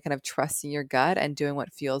similarly, kind of trusting your gut and doing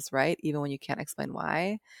what feels right, even when you can't explain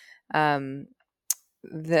why. Um,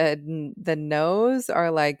 the no's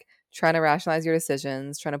are like trying to rationalize your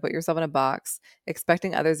decisions, trying to put yourself in a box,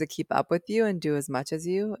 expecting others to keep up with you and do as much as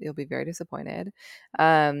you. You'll be very disappointed.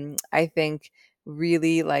 I think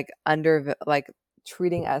really like like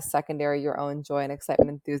treating as secondary your own joy and excitement,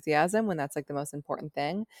 enthusiasm when that's like the most important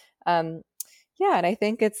thing. Um, yeah, and I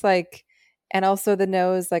think it's like, and also the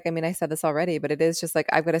no's, like, I mean, I said this already, but it is just like,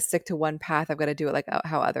 I've got to stick to one path. I've got to do it like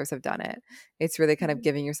how others have done it. It's really kind of Mhm.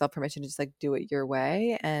 giving yourself permission to just like do it your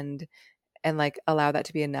way and like allow that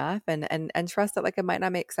to be enough and trust that like it might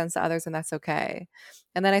not make sense to others and that's okay.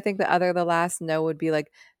 And then I think the last no would be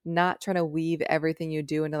like not trying to weave everything you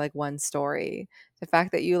do into like one story. The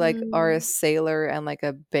fact that you like are a Mm. sailor and like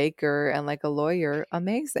a baker and like a lawyer,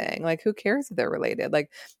 amazing. Like who cares if they're related?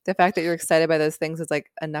 Like the fact that you're excited by those things is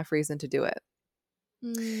like enough reason to do it.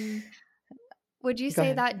 Mm. Would you Go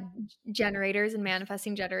say ahead. that generators and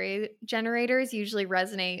manifesting generators usually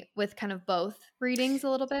resonate with kind of both readings a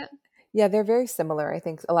little bit? Yeah, they're very similar. I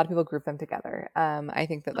think a lot of people group them together. I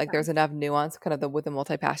think that like Okay. there's enough nuance kind of with the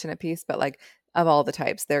multi-passionate piece, but like of all the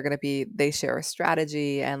types, they're going to be they share a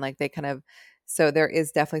strategy and like they kind of So there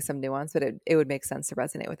is definitely some nuance, but it would make sense to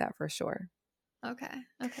resonate with that for sure. Okay.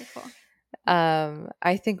 Okay, cool.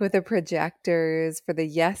 I think with the projectors, for the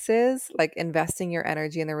yeses, like investing your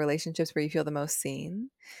energy in the relationships where you feel the most seen.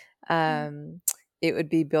 Mm. It would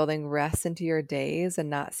be building rest into your days and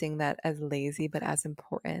not seeing that as lazy, but as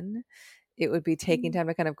important. It would be taking Mm. time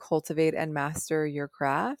to kind of cultivate and master your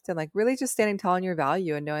craft and like really just standing tall in your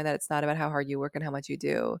value and knowing that it's not about how hard you work and how much you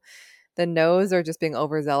do. The no's are just being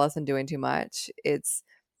overzealous and doing too much. It's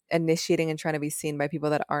initiating and trying to be seen by people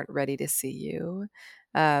that aren't ready to see you.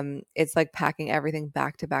 It's like packing everything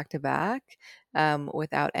back to back to back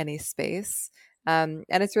without any space. And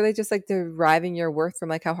it's really just like deriving your worth from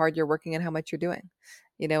like how hard you're working and how much you're doing,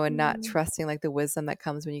 and not Mm. trusting like the wisdom that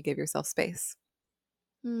comes when you give yourself space.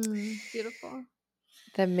 Beautiful.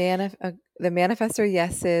 The manifestor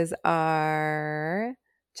yeses are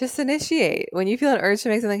just initiate. When you feel an urge to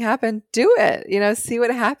make something happen, do it. See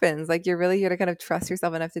what happens. Like you're really here to kind of trust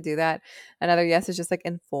yourself enough to do that. Another yes is just like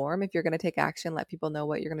inform. If you're going to take action, let people know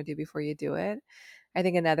what you're going to do before you do it. I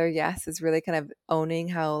think another yes is really kind of owning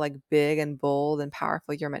how like big and bold and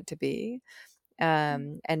powerful you're meant to be.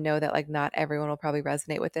 And know that like not everyone will probably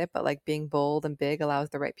resonate with it, but like being bold and big allows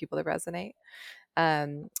the right people to resonate.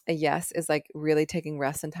 A yes is like really taking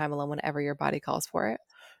rest and time alone whenever your body calls for it.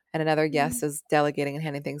 And another yes Mm. is delegating and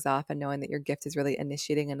handing things off and knowing that your gift is really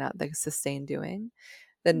initiating and not like sustained doing.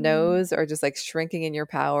 The Mm. no's are just like shrinking in your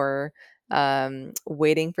power,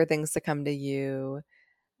 waiting for things to come to you,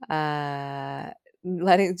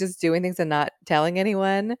 doing things and not telling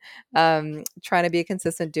anyone, trying to be a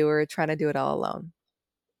consistent doer, trying to do it all alone.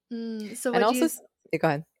 So And what do also, you go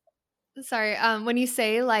ahead. sorry, when you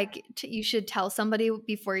say like you should tell somebody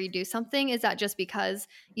before you do something, is that just because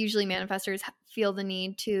usually manifestors feel the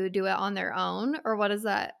need to do it on their own, or what is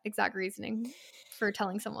that exact reasoning for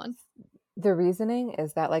telling someone? The reasoning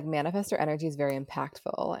is that like manifestor energy is very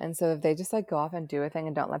impactful. And so if they just like go off and do a thing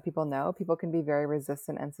and don't let people know, people can be very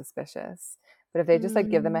resistant and suspicious. But if they just like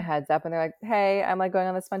give them a Mm. heads up and they're like, hey, I'm like going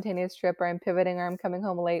on this spontaneous trip or I'm pivoting or I'm coming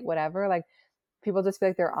home late, whatever, like people just feel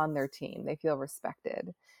like they're on their team. They feel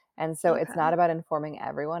respected. And so it's Okay. not about informing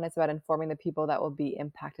everyone, it's about informing the people that will be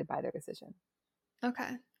impacted by their decision.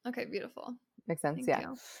 Okay. Okay. Beautiful. Makes sense? Thank Yeah.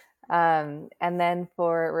 you. And then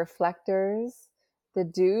for reflectors, the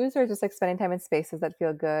do's are just like spending time in spaces that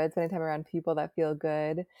feel good, spending time around people that feel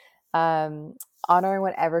good, um, honoring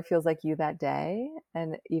whatever feels like you that day,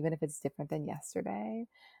 and even if it's different than yesterday.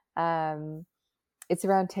 Um, it's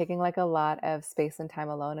around taking like a lot of space and time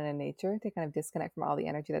alone and in nature to kind of disconnect from all the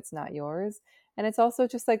energy that's not yours. And it's also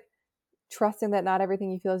just like trusting that not everything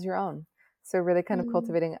you feel is your own. So really kind of Mm.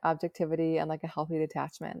 cultivating objectivity and like a healthy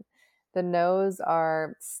detachment. The no's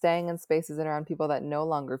are staying in spaces and around people that no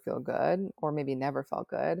longer feel good or maybe never felt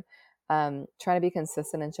good. Trying to be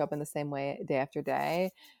consistent and show up in the same way day after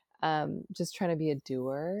day. Just trying to be a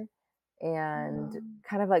doer and Mm.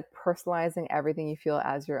 kind of like personalizing everything you feel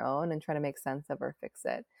as your own and trying to make sense of or fix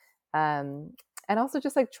it. Um, and also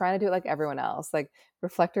just like trying to do it like everyone else. Like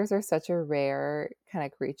reflectors are such a rare kind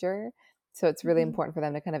of creature, so it's really Mhm. important for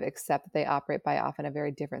them to kind of accept that they operate by often a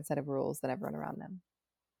very different set of rules than everyone around them.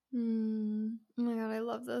 Oh my God, I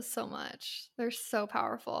love those so much. They're so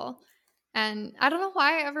powerful. And I don't know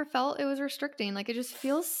why I ever felt it was restricting. Like it just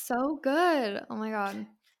feels so good. Oh my God.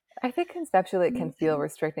 I think conceptually it can feel Amazing.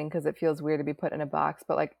 restricting because it feels weird to be put in a box.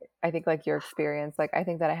 But like, I think like your experience, like I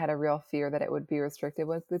think that I had a real fear that it would be restricted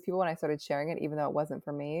with people when I started sharing it, even though it wasn't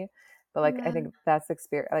for me. But like, I Yeah. think that's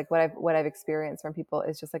experience. Like what I've experienced from people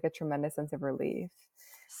is just like a tremendous sense of relief.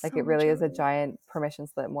 Like So it much really is a relief. giant permission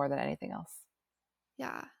slip more than anything else.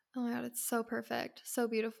 Yeah. Oh my God, it's so perfect. So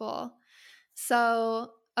beautiful.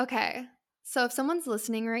 So, okay. So if someone's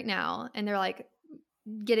listening right now and they're like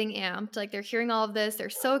getting amped, like they're hearing all of this, they're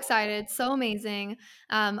so excited, so amazing.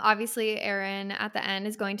 Obviously, Erin at the end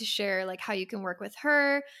is going to share like how you can work with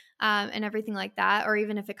her and everything like that. Or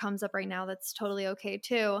even if it comes up right now, that's totally okay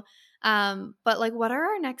too. But like, what are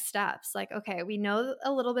our next steps? Like, okay, we know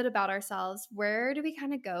a little bit about ourselves. Where do we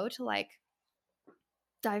kind of go to like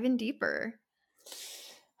dive in deeper?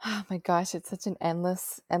 Oh my gosh, it's such an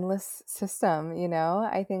endless system,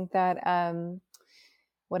 I think that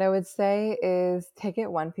what I would say is take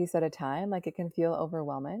it one piece at a time. Like it can feel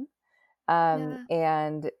overwhelming. Yeah.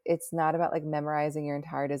 And it's not about like memorizing your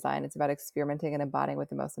entire design. It's about experimenting and embodying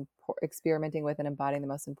with experimenting with and embodying the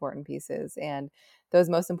most important pieces. And those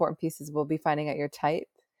most important pieces will be finding out your type,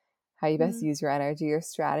 how you best Mm. use your energy, your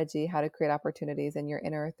strategy, how to create opportunities, and your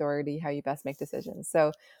inner authority, how you best make decisions.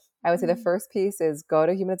 So I would say the Mm. first piece is go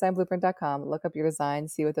to humandesignblueprint.com, look up your design,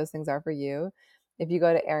 see what those things are for you. If you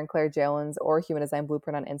go to Erin Claire Jones or Human Design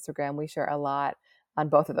Blueprint on Instagram, we share a lot on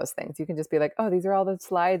both of those things. You can just be like, oh, these are all the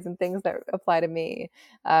slides and things that apply to me.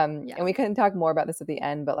 Yeah. And we can talk more about this at the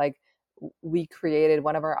end, but like we created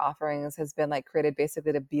one of our offerings has been like created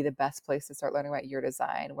basically to be the best place to start learning about your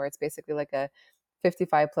design, where it's basically like a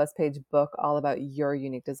 55 plus page book all about your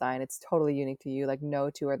unique design. It's totally unique to you. Like no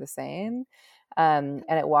two are the same. And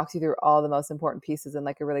it walks you through all the most important pieces in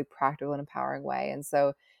like a really practical and empowering way. And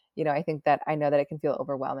so, I think that I know that it can feel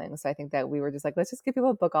overwhelming. So I think that we were just like, let's just give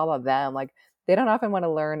people a book all about them. Like they don't often want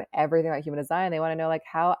to learn everything about human design. They want to know like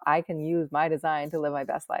how I can use my design to live my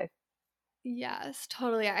best life. Yes,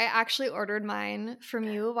 totally. I actually ordered mine from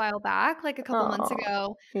you a while back, like a couple months Oh,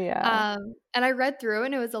 ago. yeah. And I read through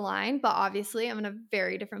and it was aligned, but obviously I'm in a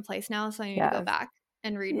very different place now, so I need to go Yes. back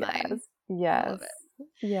and read mine. Yes. I love Yes. it.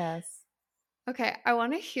 Yes. Okay, I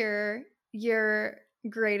want to hear your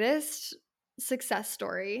greatest success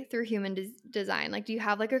story through human design. Like, do you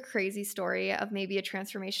have like a crazy story of maybe a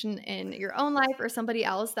transformation in your own life or somebody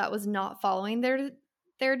else that was not following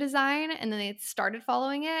their design and then they started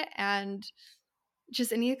following it, and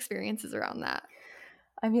just any experiences around that?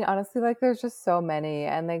 I mean, honestly, like there's just so many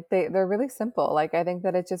and like they're really simple. Like I think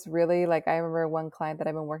that it's just really like I remember one client that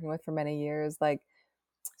I've been working with for many years, like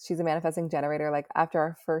she's a manifesting generator. Like after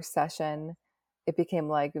our first session, it became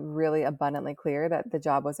like really abundantly clear that the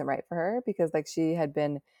job wasn't right for her because like she'd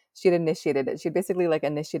initiated it. She basically like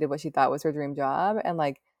initiated what she thought was her dream job and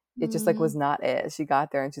like it just like Mm, was not it. She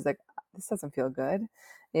got there and she's like, this doesn't feel good.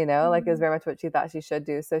 Like it was mm, very much what she thought she should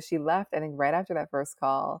do. So she left, I think, right after that first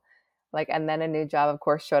call. Like, and then a new job, of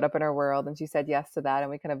course, showed up in her world and she said yes to that.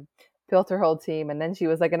 And we kind of built her whole team. And then she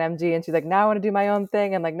was like an MG and she's like, now I want to do my own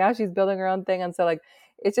thing. And like now she's building her own thing. And so like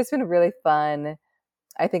it's just been really fun,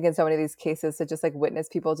 I think, in so many of these cases to just like witness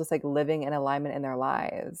people just like living in alignment in their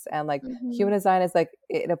lives. And like mhm, human design is like,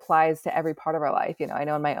 it applies to every part of our life. I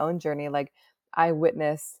know in my own journey, like I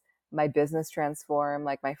witnessed my business transform,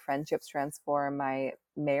 like my friendships transform, my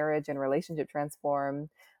marriage and relationship transform.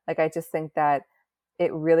 Like I just think that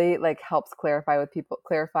it really like helps clarify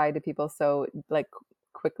to people so like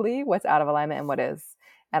quickly what's out of alignment and what is.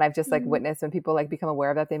 And I've just like mhm. witnessed when people like become aware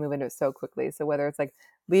of that, they move into it so quickly. So whether it's like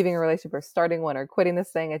leaving a relationship or starting one or quitting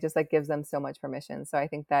this thing, it just like gives them so much permission. So I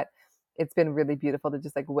think that it's been really beautiful to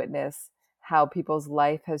just like witness how people's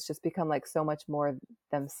life has just become like so much more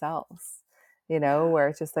themselves, Yeah. where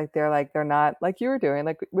it's just like they're not like you were doing,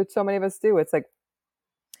 like which so many of us do. It's like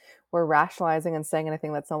we're rationalizing and saying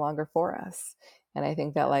anything that's no longer for us. And I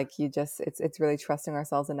think that Yeah. like it's really trusting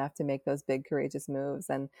ourselves enough to make those big courageous moves.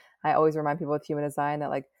 And I always remind people with human design that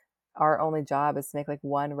like our only job is to make like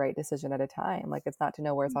one right decision at a time. Like it's not to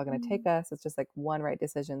know where it's all going to take Mhm. us. It's just like one right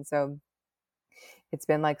decision. So it's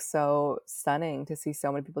been like so stunning to see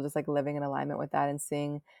so many people just like living in alignment with that and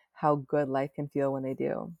seeing how good life can feel when they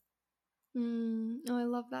do. Oh, I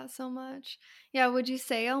love that so much. Yeah, would you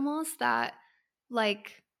say almost that,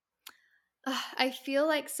 like, I feel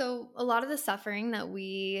like so a lot of the suffering that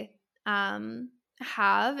we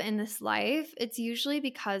have in this life, it's usually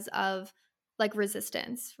because of like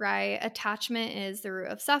resistance, right? Attachment is the root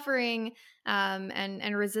of suffering,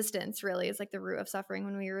 and resistance really is like the root of suffering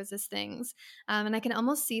when we resist things. And I can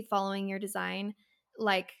almost see following your design,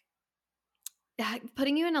 like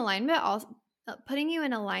putting you in alignment, also putting you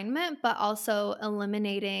in alignment, but also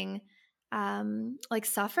eliminating like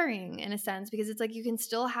suffering in a sense, because it's like you can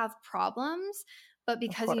still have problems, but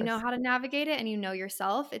Of because you know course. how to navigate it and you know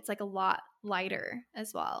yourself, it's like a lot lighter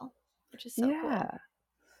as well, which is so cool. Yeah.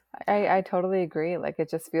 Yeah. I totally agree. Like it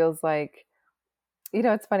just feels like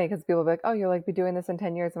it's funny because people be like, "Oh, you'll like be doing this in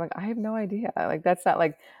 10 years." I'm like, I have no idea. Like that's not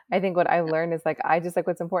like I think what I've Yeah. learned is like I just like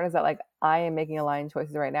what's important is that like I am making aligned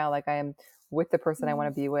choices right now. Like I am with the person I want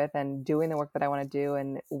Mhm. to be with and doing the work that I want to do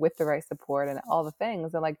and with the right support and all the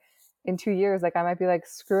things. And like in 2 years, like I might be like,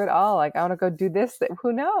 screw it all. Like I want to go do this.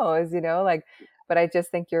 Who knows? Like but I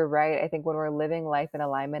just think you're right. I think when we're living life in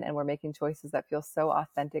alignment and we're making choices that feel so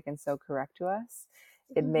authentic and so correct to us,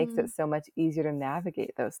 it makes it Mhm. so much easier to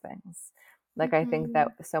navigate those things. Like I think that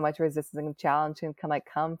Mhm. so much resistance and challenge can like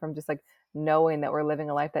come from just like knowing that we're living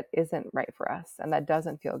a life that isn't right for us and that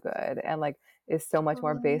doesn't feel good and like is so much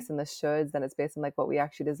more Totally. based in the shoulds than it's based on like what we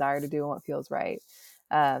actually desire to do and what feels right.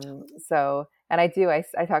 Totally. So and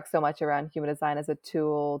I talk so much around human design as a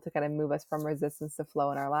tool to kind of move us from resistance to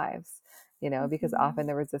flow in our lives, because often Mhm.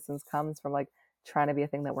 the resistance comes from like trying to be a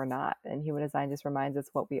thing that we're not, and human design just reminds us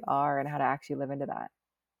what we are and how to actually live into that.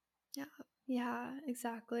 Yeah. Yeah,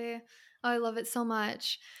 exactly. Oh, I love it so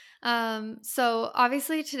much. So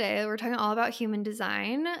obviously today we're talking all about human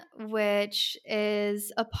design, which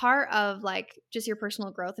is a part of like just your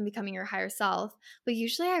personal growth and becoming your higher self. But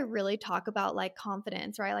usually I really talk about like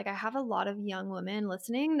confidence, right? Like I have a lot of young women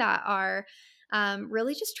listening that are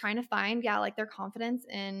really just trying to find, yeah, like their confidence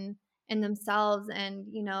in themselves, and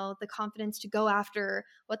the confidence to go after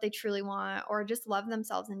what they truly want, or just love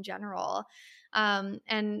themselves in general.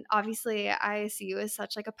 And obviously I see you as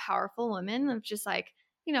such like a powerful woman of just like,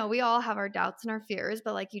 we all have our doubts and our fears,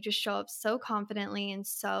 but like you just show up so confidently and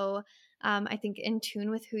so I think in tune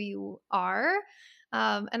with who you are.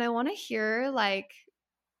 And I want to hear like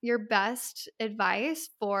your best advice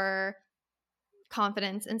for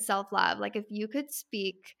confidence and self-love. Like if you could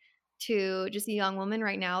speak to just a young woman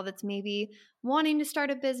right now that's maybe wanting to start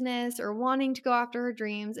a business or wanting to go after her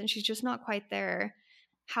dreams and she's just not quite there,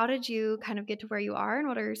 how did you kind of get to where you are, and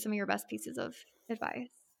what are some of your best pieces of advice?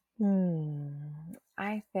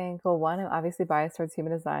 I think, well, one, I'm obviously biased towards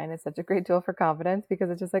human design. It's such a great tool for confidence because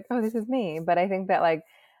it's just like, oh, this is me. But I think that, like,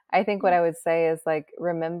 I think what Yeah. I would say is, like,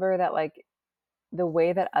 remember that, like, the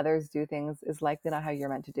way that others do things is likely not how you're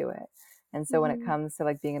meant to do it. And so when it Mhm. comes to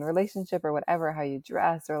like being in a relationship or whatever, how you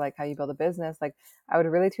dress or like how you build a business, like I would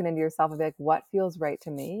really tune into yourself and be like, what feels right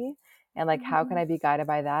to me? And like, how can Mhm. I be guided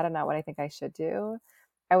by that and not what I think I should do?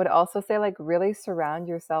 I would also say like really surround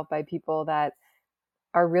yourself by people that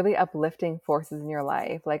are really uplifting forces in your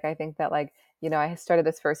life. Like I think that like, I started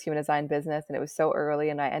this first human design business and it was so early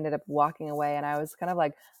and I ended up walking away and I was kind of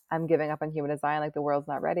like, I'm giving up on human design, like the world's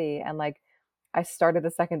not ready. And like I started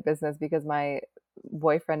the second business because my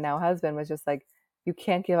boyfriend, now husband, was just like, you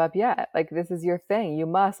can't give up yet. Like this is your thing. You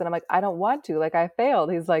must. And I'm like, I don't want to. Like I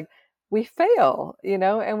failed. He's like, we fail,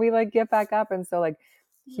 and we like get back up. And so like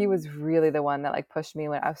he Mhm. was really the one that like pushed me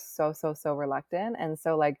when I was so, so, so reluctant. And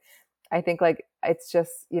so like I think like it's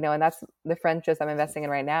just, and that's the friendships I'm investing in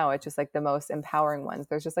right now. It's just like the most empowering ones.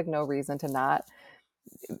 There's just like no reason to not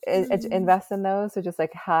Mhm. invest in those. So just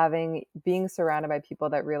like being surrounded by people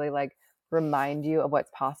that really like remind you of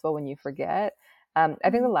what's possible when you forget. I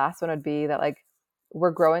think the Mhm. last one would be that like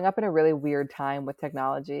we're growing up in a really weird time with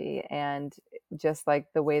technology and just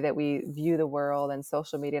like the way that we view the world and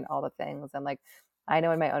social media and all the things. And like I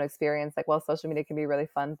know in my own experience, like while social media can be a really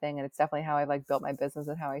fun thing and it's definitely how I've like built my business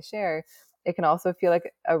and how I share, it can also feel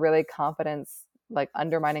like a really confidence, like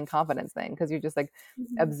undermining confidence thing because you just like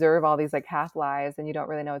Mhm. observe all these like half lives and you don't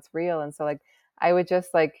really know it's real. And so like I would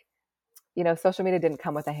just like, social media didn't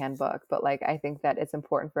come with a handbook, but like I think that it's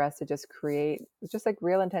important for us to just create just like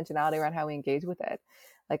real intentionality around how we engage with it.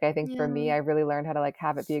 Like I think for Yeah. me, I really learned how to like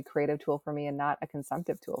have it be a creative tool for me and not a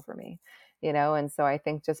consumptive tool for me, and so I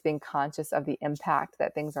think just being conscious of the impact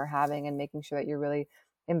that things are having and making sure that you're really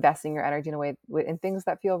investing your energy in a way in things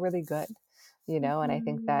that feel really good. And I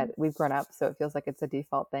think Mhm. that we've grown up, so it feels like it's a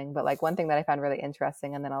default thing. But like one thing that I found really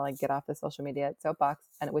interesting, and then I'll like get off the social media soapbox,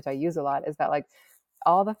 and which I use a lot, is that like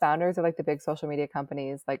all the founders of like the big social media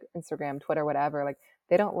companies like Instagram, Twitter, whatever, like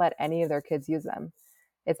they don't let any of their kids use them.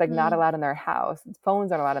 It's like not Mm. allowed in their house.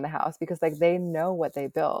 Phones aren't allowed in the house because like they know what they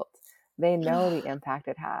built. They know the impact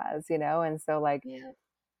it has. And so like Yeah.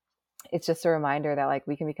 it's just a reminder that like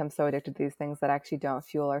we can become so addicted to these things that actually don't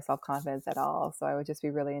fuel our self-confidence at all. So I would just be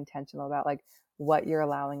really intentional about like what you're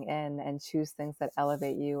allowing in and choose things that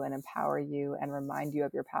elevate you and empower you and remind you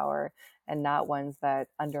of your power and not ones that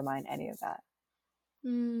undermine any of that. Oh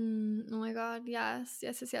my God. Yes.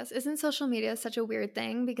 Yes. Yes. Yes. Isn't social media such a weird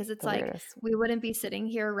thing? Because it's The like weirdest. we wouldn't be sitting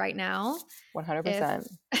here right now if 100%.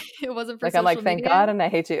 it wasn't for Like, I'm social like, "Thank media. God and I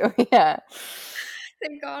hate you." Yeah.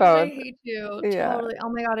 Thank God and I Both. hate you. Yeah. Totally. Oh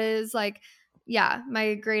my God. It is like, yeah,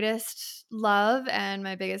 my greatest love and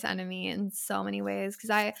my biggest enemy in so many ways.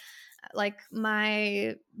 Cause like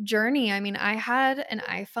my journey, I mean, I had an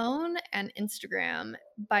iPhone and Instagram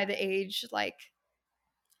by the age like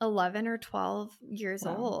 11 or 12 years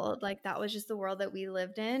Wow. old. Like that was just the world that we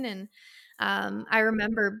lived in. And I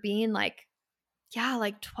remember being like, yeah,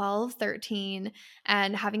 like 12, 13,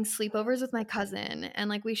 and having sleepovers with my cousin. And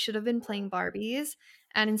like we should have been playing Barbies.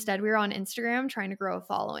 And instead we were on Instagram trying to grow a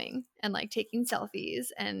following and like taking selfies.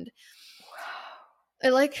 And Wow.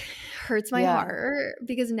 it like hurts my Yeah. heart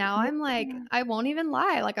because now Yeah. I'm like, I won't even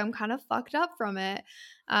lie. Like I'm kind of fucked up from it.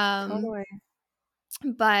 Um, Totally.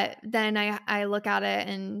 but then I look at it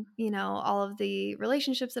and, all of the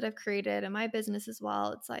relationships that I've created and my business as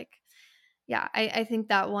well. It's like, yeah, I think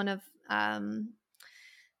that one of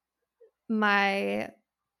my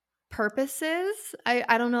purposes,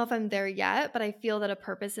 I don't know if I'm there yet, but I feel that a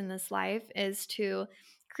purpose in this life is to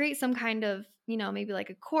create some kind of, maybe like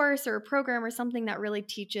a course or a program or something that really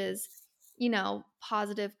teaches,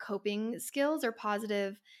 positive coping skills or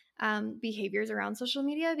positive behaviors around social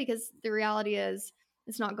media, because the reality is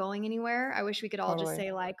it's not going anywhere. I wish we could all just Totally.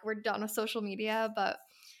 say like we're done with social media, but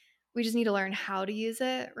we just need to learn how to use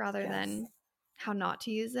it rather Yes. than how not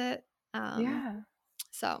to use it. Um, Yeah.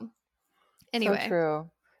 so So anyway.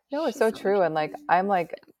 true. No, it's It's just so so true. And like, interesting. I'm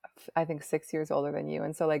like, I think 6 years older than you.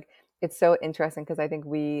 And so like, it's so interesting because I think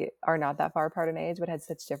we are not that far apart in age, but had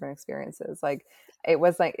such different experiences. Like, it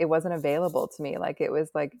wasn't available to me. Like,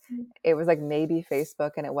 Mhm. it was like maybe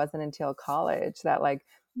Facebook. And it wasn't until college that like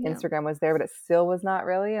Yeah. Instagram was there, but it still was not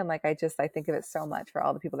really. And like, I think of it so much for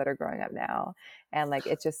all the people that are growing up now. And like,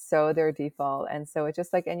 it's just so their default. And so it's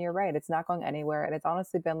just like, and you're right, it's not going anywhere. And it's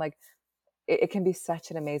honestly been like, it can be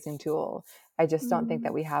such an amazing tool. I just don't think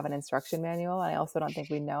that Mhm. we have an instruction manual. And I also don't think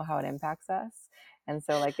we know how it impacts us. And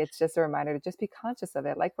so like it's just a reminder to just be conscious of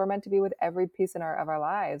it. Like we're meant to be with every piece in our of our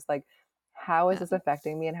lives. Like how is Yeah. this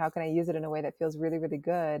affecting me and how can I use it in a way that feels really, really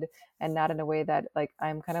good and not in a way that like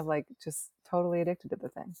I'm kind of like just totally addicted to the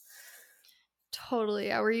thing. Totally.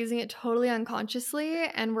 Yeah, we're using it totally unconsciously,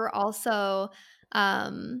 and we're also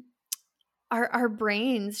um our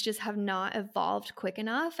brains just have not evolved quick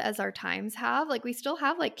enough as our times have. Like we still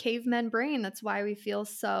have like caveman brain. That's why we feel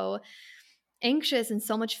so anxious and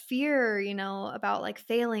so much fear, about like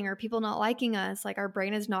failing or people not liking us. Like our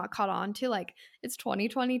brain is not caught on to like it's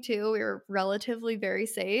 2022. We're relatively very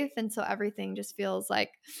safe. And so everything just feels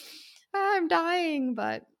like I'm dying.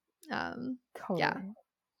 But yeah, Totally.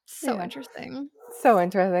 so Yeah. interesting. So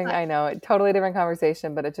interesting. But I know. Totally different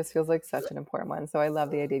conversation, but it just feels like such an important one. So I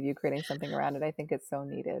love the idea of you creating something around it. I think it's so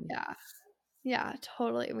needed. yeah. Yeah,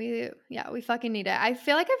 totally. We fucking need it. I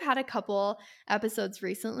feel like I've had a couple episodes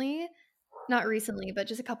recently, not recently, but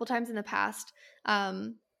just a couple times in the past,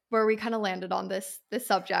 um, where we kind of landed on this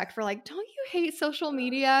subject. We're like, "Don't you hate social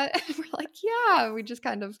media?" And we're like, "Yeah." We just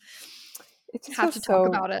kind of It just have feels to talk so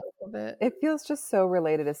about it a little bit. it feels just so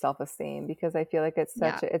related to self-esteem because I feel like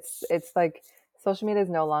Yeah. it's like social media is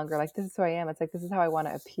no longer like this is who I am. It's like this is how I want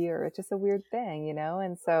to appear. It's just a weird thing, you know?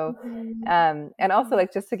 And so Mhm. and also Mhm.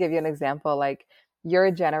 like just to give you an example, like you're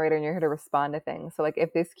a generator and you're here to respond to things. So like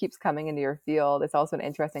if this keeps coming into your field, it's also an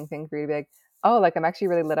interesting thing for you to be like, oh, like I'm actually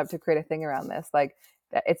really lit up to create a thing around this. Like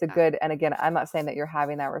it's a Yeah. good, and again, I'm not saying that you're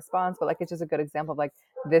having that response, but like it's just a good example of like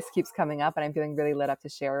this keeps coming up and I'm feeling really lit up to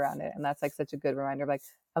share around it. And that's like such a good reminder of like,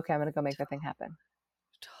 okay, I'm gonna go make that thing happen.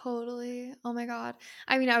 Totally. Oh my God.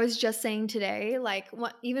 I mean, I was just saying today, like,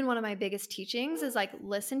 even one of my biggest teachings is like,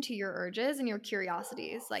 listen to your urges and your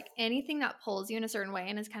curiosities. Like, anything that pulls you in a certain way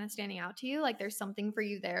and is kind of standing out to you, like, there's something for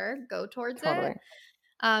you there, go towards it. Totally.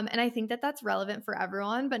 And I think that that's relevant for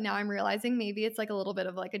everyone. But now I'm realizing maybe it's like a little bit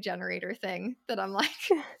of like a generator thing that I'm like,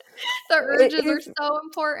 the It urges are is, so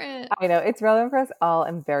important. I know it's relevant for us all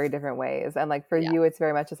in very different ways. And like for Yeah. you, it's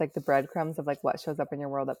very much just like the breadcrumbs of like what shows up in your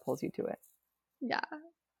world that pulls you to it. Yeah.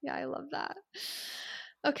 Yeah. I love that.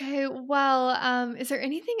 Okay. Well, is there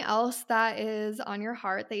anything else that is on your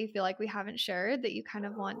heart that you feel like we haven't shared that you kind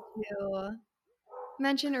of want to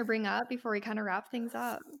mention or bring up before we kind of wrap things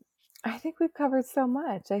up? I think we've covered so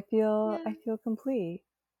much. Yeah. I feel complete.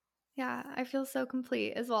 Yeah, I feel so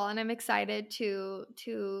complete as well, and I'm excited to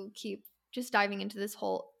keep just diving into this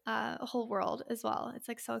whole world as well. It's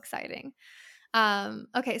like so exciting.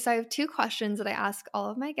 Okay, so I have two questions that I ask all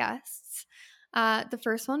of my guests. The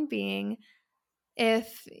first one being,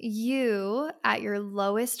 if you at your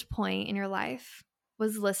lowest point in your life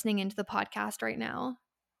was listening into the podcast right now,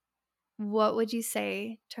 what would you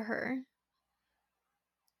say to her?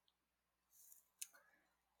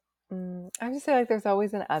 I would just say like there's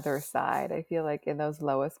always an other side. I feel like in those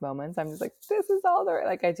lowest moments, I'm just like, this is all there.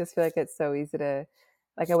 Like I just feel like it's so easy to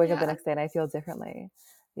like I wake up the Yeah, next day and I feel differently,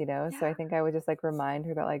 you know? So I yeah. think I would just like remind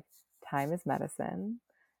her that like time is medicine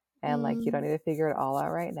and like you don't Mm, need to figure it all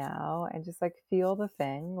out right now and just like feel the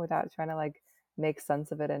thing without trying to like make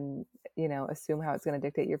sense of it and assume how it's going to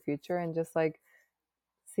dictate your future and just like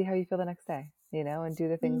see how you feel the next day, and do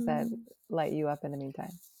the things that mm. light you up in the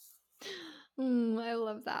meantime. I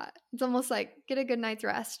love that. It's almost like get a good night's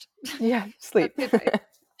rest. Yeah, That's sleep. good advice.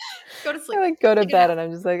 Go to I sleep. like go to Take a bed nap. and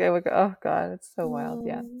I'm just like, I wake oh God, it's so wild.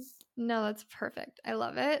 Yeah. No, that's perfect. I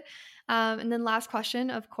love it. And then last question,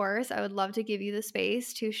 of course, I would love to give you the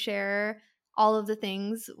space to share all of the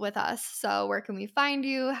things with us. So where can we find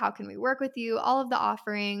you? How can we work with you? All of the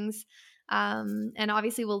offerings. And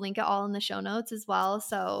obviously we'll link it all in the show notes as well.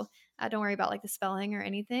 So don't worry about like the spelling or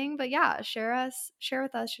anything. But yeah, share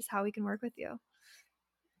with us just how we can work with you.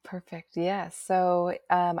 Perfect. Yeah. So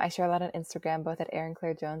I share a lot on Instagram, both at Erin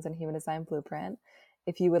Claire Jones and Human Design Blueprint.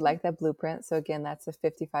 If you would like that blueprint, so again, that's a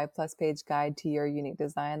 55 plus page guide to your unique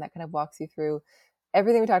design that kind of walks you through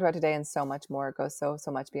everything we talked about today and so much more. It goes so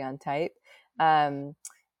much beyond type. Um,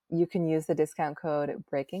 you can use the discount code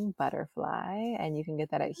Breaking Butterfly, and you can get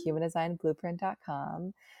that at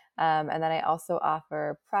humandesignblueprint.com. And then I also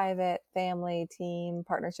offer private, family, team,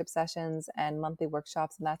 partnership sessions, and monthly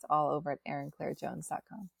workshops, and that's all over at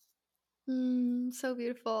erinclairejones.com. So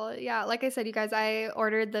beautiful. Yeah, like I said, you guys, I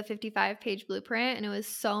ordered the 55-page blueprint and it was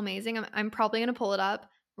so amazing. I'm probably going to pull it up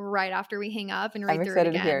right after we hang up and I'm read through it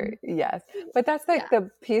excited to hear. again. Yes. But that's Yeah, like the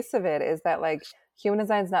piece of it is that like human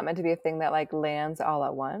design is not meant to be a thing that like lands all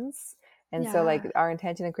at once. And so like yeah, our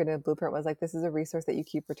intention in creating the blueprint was like this is a resource that you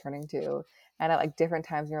keep returning to and at like different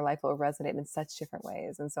times in your life will resonate in such different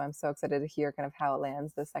ways. And so I'm so excited to hear kind of how it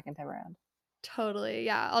lands the second time around. totally.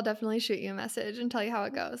 Yeah, I'll definitely shoot you a message and tell you how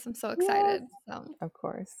it goes. I'm so Yes, excited. So, of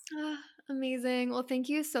course. amazing. Well, thank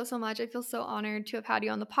you so, so much. I feel so honored to have had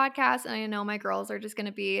you on the podcast. And I know my girls are just going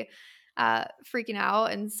to be freaking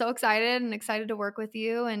out and so excited and excited to work with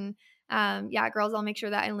you. And yeah, girls, I'll make sure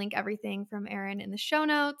that I link everything from Erin in the show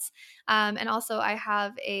notes. And also, I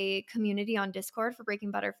have a community on Discord for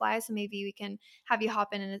Breaking Butterfly. So maybe we can have you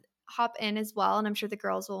hop in as well. And I'm sure the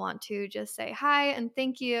girls will want to just say hi and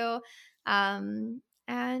thank you.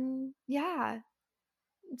 And yeah,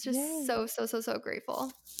 just Yay. so, so, so, so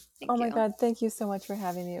grateful. Oh Thank my you. God. Thank you so much for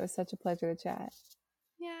having me. It was such a pleasure to chat.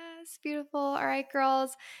 Yes, beautiful. All right,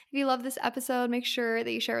 girls. If you love this episode, make sure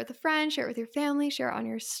that you share it with a friend, share it with your family, share it on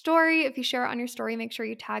your story. If you share it on your story, make sure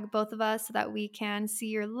you tag both of us so that we can see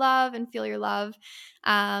your love and feel your love.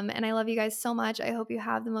 And I love you guys so much. I hope you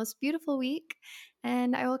have the most beautiful week,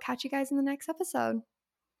 and I will catch you guys in the next episode.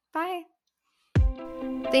 Bye.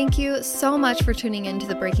 Thank you so much for tuning in to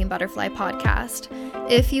the Breaking Butterfly podcast.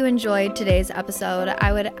 If you enjoyed today's episode,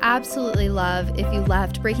 I would absolutely love if you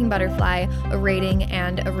left Breaking Butterfly a rating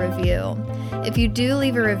and a review. If you do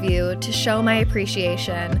leave a review to show my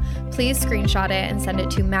appreciation, please screenshot it and send it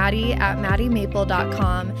to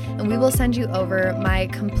Maddie@MaddieMaple.com, and we will send you over my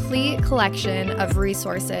complete collection of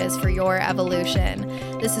resources for your evolution.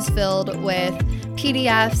 This is filled with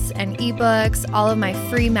PDFs and ebooks, all of my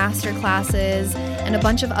free masterclasses, and a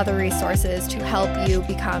bunch of other resources to help you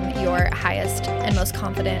become your highest and most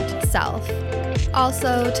confident self.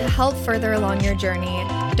 Also, to help further along your journey,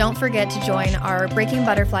 don't forget to join our Breaking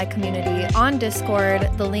Butterfly community on Discord.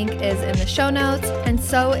 The link is in the show notes, and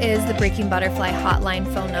so is the Breaking Butterfly hotline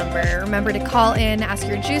phone number. Remember to call in, ask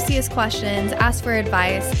your juiciest questions, ask for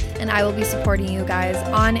advice, and I will be supporting you guys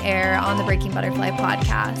on air on the Breaking Butterfly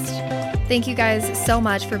podcast. Thank you guys so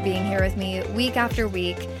much for being here with me week after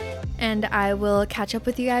week, and I will catch up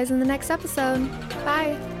with you guys in the next episode.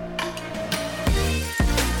 Bye.